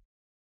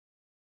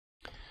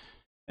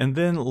 And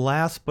then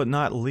last but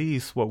not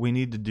least, what we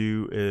need to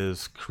do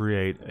is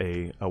create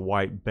a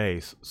white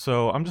base.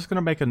 So I'm just going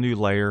to make a new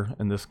layer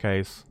in this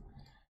case,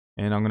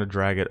 and I'm going to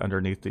drag it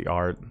underneath the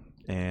art,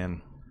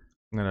 and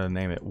I'm going to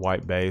name it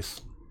white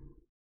base.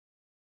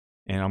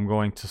 And I'm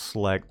going to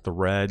select the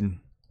red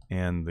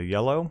and the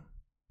yellow.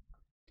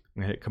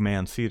 I'm going to hit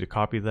Command C to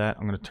copy that.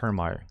 I'm going to turn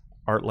my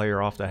art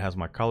layer off that has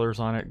my colors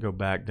on it, go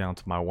back down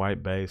to my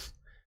white base,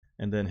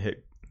 and then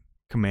hit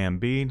Command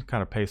B to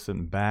kind of paste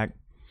it back.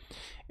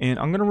 And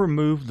I'm going to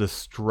remove the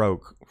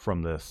stroke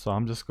from this. So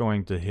I'm just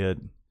going to hit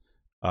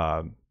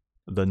the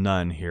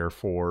none here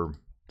for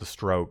the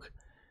stroke.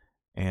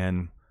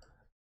 And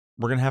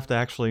we're going to have to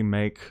actually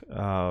make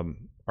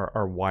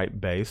our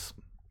white base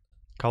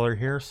color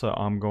here. So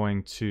I'm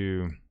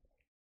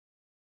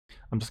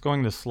just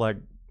going to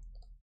select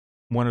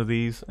one of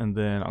these, and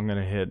then I'm going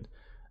to hit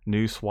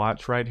new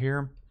swatch right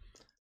here.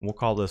 We'll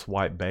call this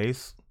white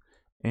base.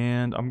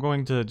 And I'm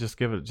going to just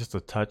give it just a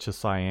touch of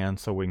cyan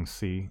so we can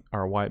see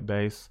our white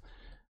base.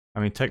 I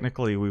mean,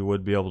 technically we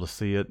would be able to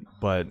see it,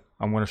 but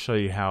I'm going to show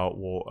you how it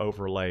will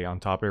overlay on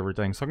top of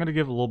everything. So I'm going to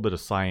give it a little bit of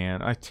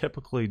cyan. I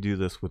typically do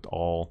this with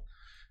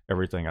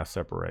everything I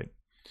separate.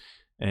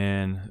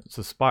 And it's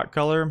a spot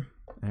color,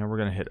 and we're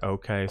going to hit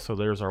OK. So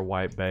there's our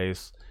white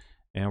base,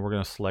 and we're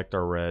going to select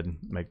our red,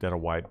 make that a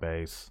white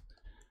base.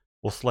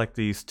 We'll select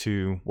these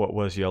two, what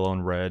was yellow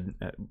and red,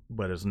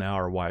 but is now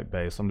our white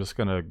base. I'm just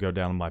going to go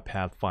down to my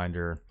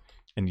Pathfinder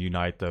and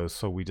unite those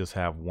so we just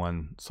have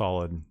one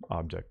solid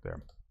object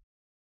there.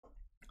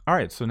 All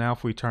right, so now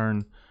if we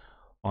turn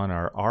on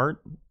our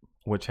art,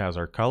 which has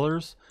our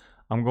colors,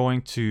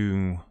 let's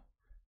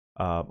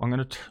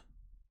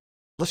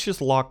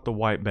just lock the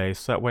white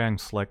base. That way I can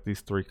select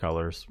these 3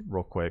 colors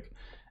real quick.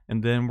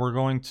 And then we're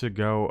going to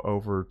go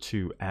over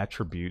to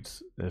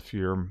attributes. If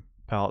your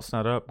palette's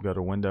not up, go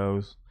to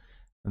Windows,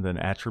 and then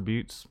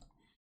attributes,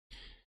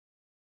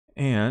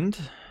 and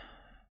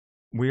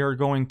we are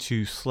going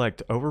to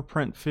select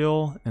overprint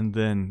fill and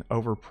then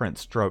overprint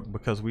stroke,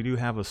 because we do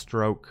have a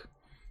stroke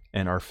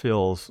in our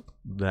fills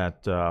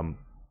that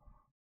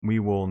we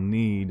will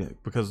need,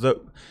 because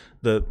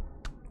the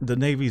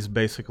navy's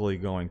basically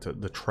going to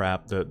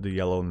trap the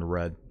yellow and the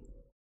red.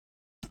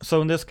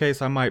 So in this case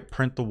I might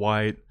print the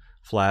white,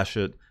 flash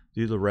it,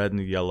 do the red and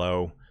the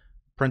yellow,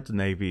 print the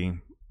navy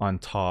on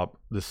top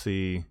to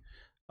see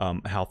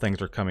how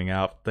things are coming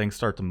out. Things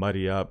start to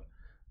muddy up,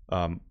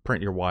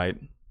 print your white,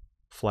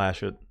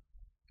 flash it,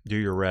 do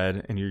your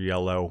red and your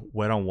yellow,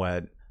 wet on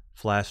wet,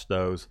 flash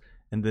those,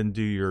 and then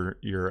do your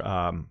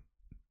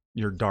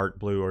dark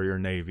blue or your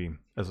navy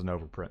as an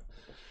overprint.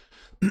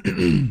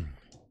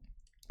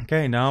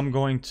 Okay, now I'm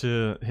going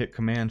to hit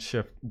Command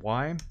Shift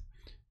Y,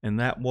 and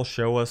that will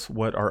show us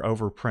what our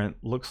overprint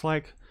looks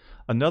like.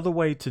 Another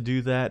way to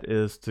do that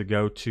is to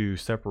go to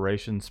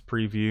Separations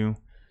Preview.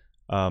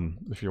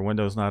 If your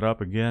window's not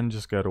up, again,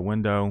 just go to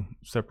Window,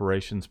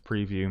 Separations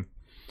Preview,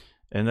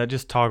 and that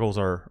just toggles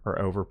our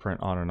overprint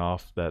on and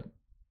off that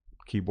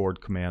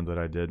keyboard command that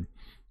I did.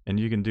 And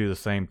you can do the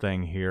same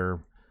thing here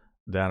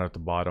down at the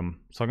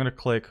bottom. So I'm going to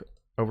click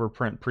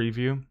Overprint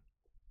Preview.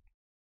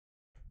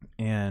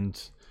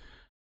 And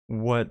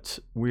what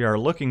we are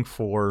looking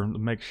for to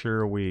make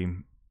sure we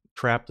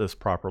trap this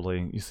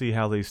properly, you see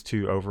how these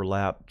two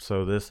overlap.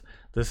 So this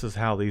is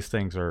how these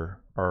things are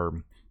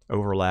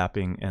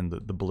overlapping, and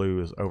the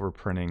blue is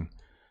overprinting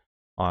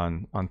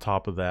on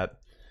top of that.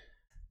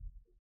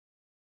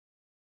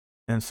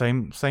 And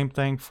same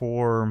thing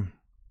for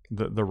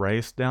the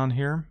race down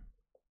here.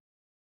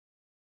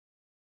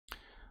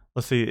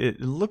 Let's see,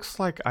 it looks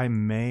like I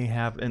may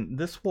have, and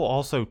this will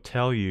also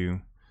tell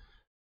you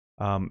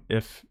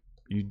if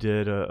you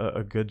did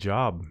a good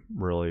job,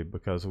 really,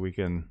 because we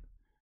can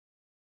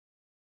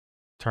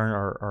turn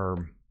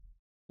our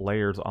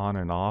layers on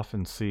and off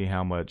and see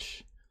how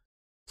much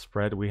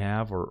spread we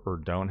have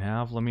or don't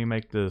have. Let me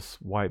make this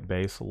white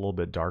base a little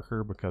bit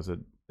darker because it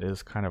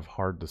is kind of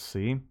hard to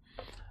see.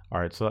 All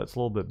right, so that's a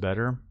little bit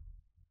better.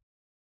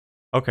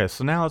 Okay,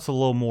 so now it's a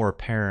little more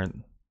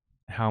apparent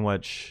how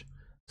much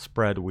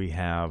spread we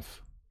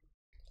have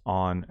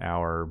on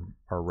our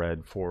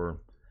red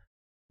for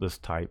this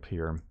type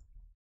here.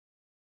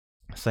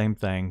 Same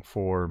thing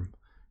for,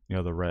 you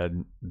know, the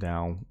red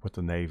down with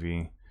the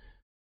navy,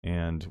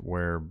 and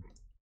where,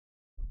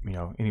 you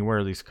know,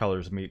 anywhere these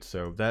colors meet,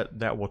 so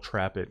that will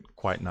trap it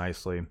quite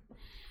nicely.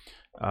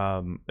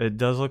 It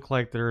does look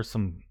like there's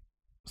some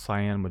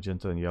cyan,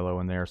 magenta, and yellow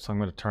in there, so I'm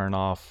going to turn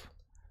off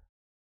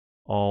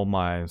all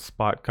my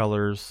spot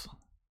colors.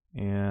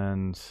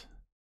 And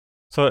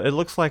so it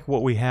looks like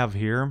what we have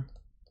here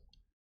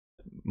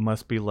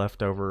must be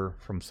left over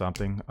from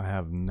something. I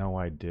have no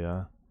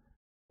idea.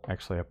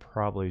 Actually, I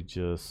probably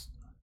just...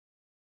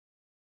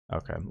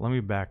 Okay, let me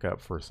back up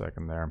for a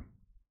second there.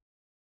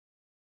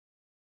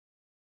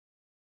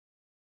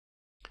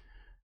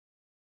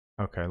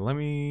 Okay, let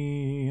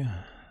me...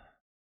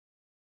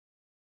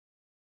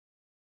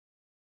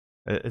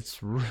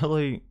 It's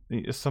really...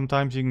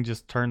 Sometimes you can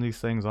just turn these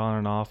things on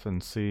and off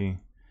and see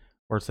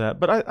where it's at.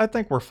 But I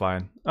think we're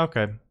fine.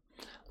 Okay.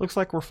 Looks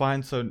like we're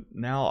fine. So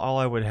now all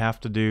I would have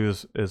to do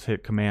is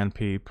hit Command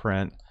P,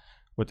 print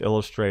with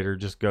Illustrator.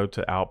 Just go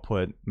to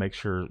Output, make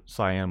sure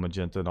cyan,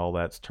 magenta, and all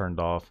that's turned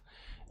off.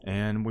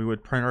 And we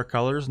would print our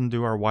colors and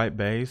do our white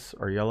base,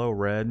 our yellow,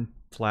 red,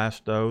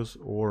 flash those,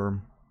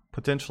 or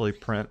potentially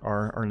print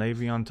our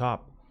navy on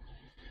top.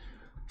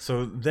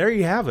 So there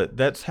you have it.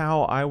 That's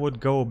how I would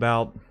go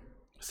about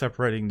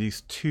separating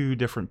these two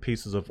different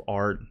pieces of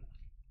art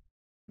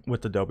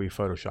with Adobe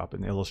Photoshop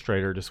and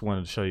Illustrator. Just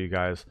wanted to show you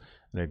guys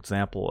an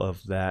example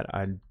of that.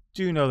 I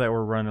do know that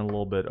we're running a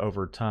little bit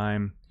over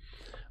time,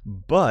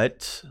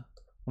 but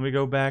let me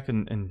go back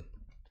and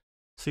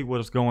see what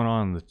is going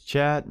on in the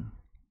chat.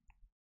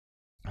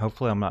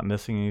 Hopefully I'm not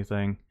missing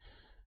anything.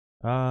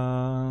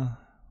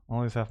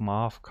 Always have my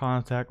off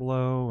contact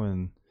low,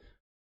 and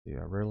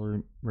yeah,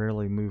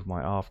 rarely move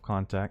my off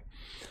contact.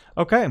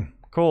 Okay,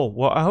 cool.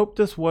 Well, I hope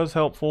this was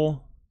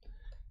helpful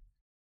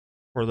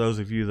for those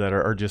of you that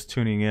are just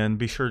tuning in.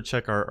 Be sure to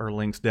check our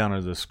links down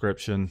in the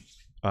description.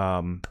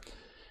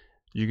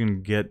 You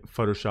can get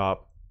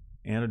Photoshop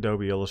and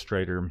Adobe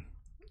Illustrator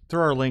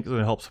through our links, and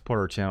it helps support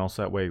our channel,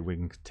 so that way we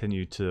can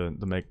continue to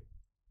make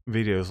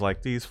videos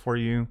like these for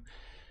you.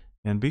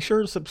 And be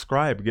sure to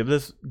subscribe. Give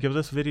this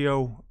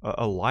video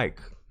a like.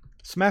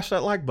 Smash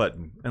that like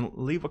button and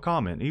leave a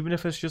comment. Even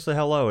if it's just a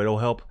hello, it'll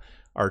help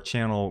our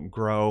channel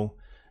grow,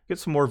 get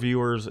some more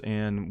viewers,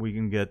 and we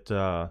can get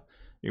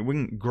we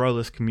can grow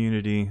this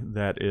community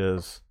that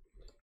is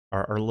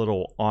our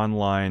little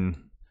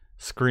online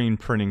screen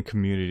printing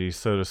community,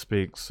 so to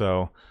speak.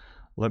 So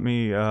let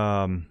me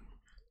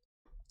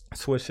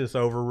switch this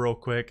over real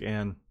quick,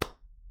 and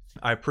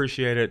I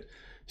appreciate it.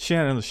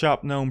 Shannon, the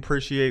shop gnome,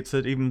 appreciates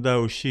it, even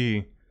though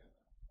she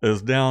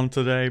is down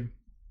today.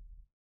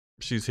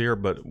 She's here,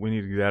 but we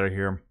need to get out of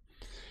here.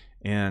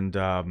 And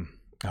I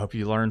hope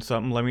you learned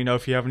something. Let me know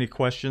if you have any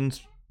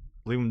questions.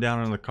 Leave them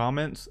down in the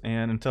comments.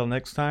 And until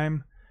next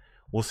time,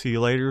 we'll see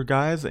you later,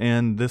 guys.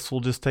 And this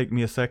will just take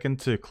me a second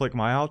to click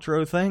my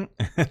outro thing.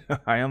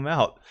 I am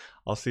out.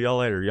 I'll see y'all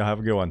later. Y'all have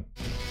a good one.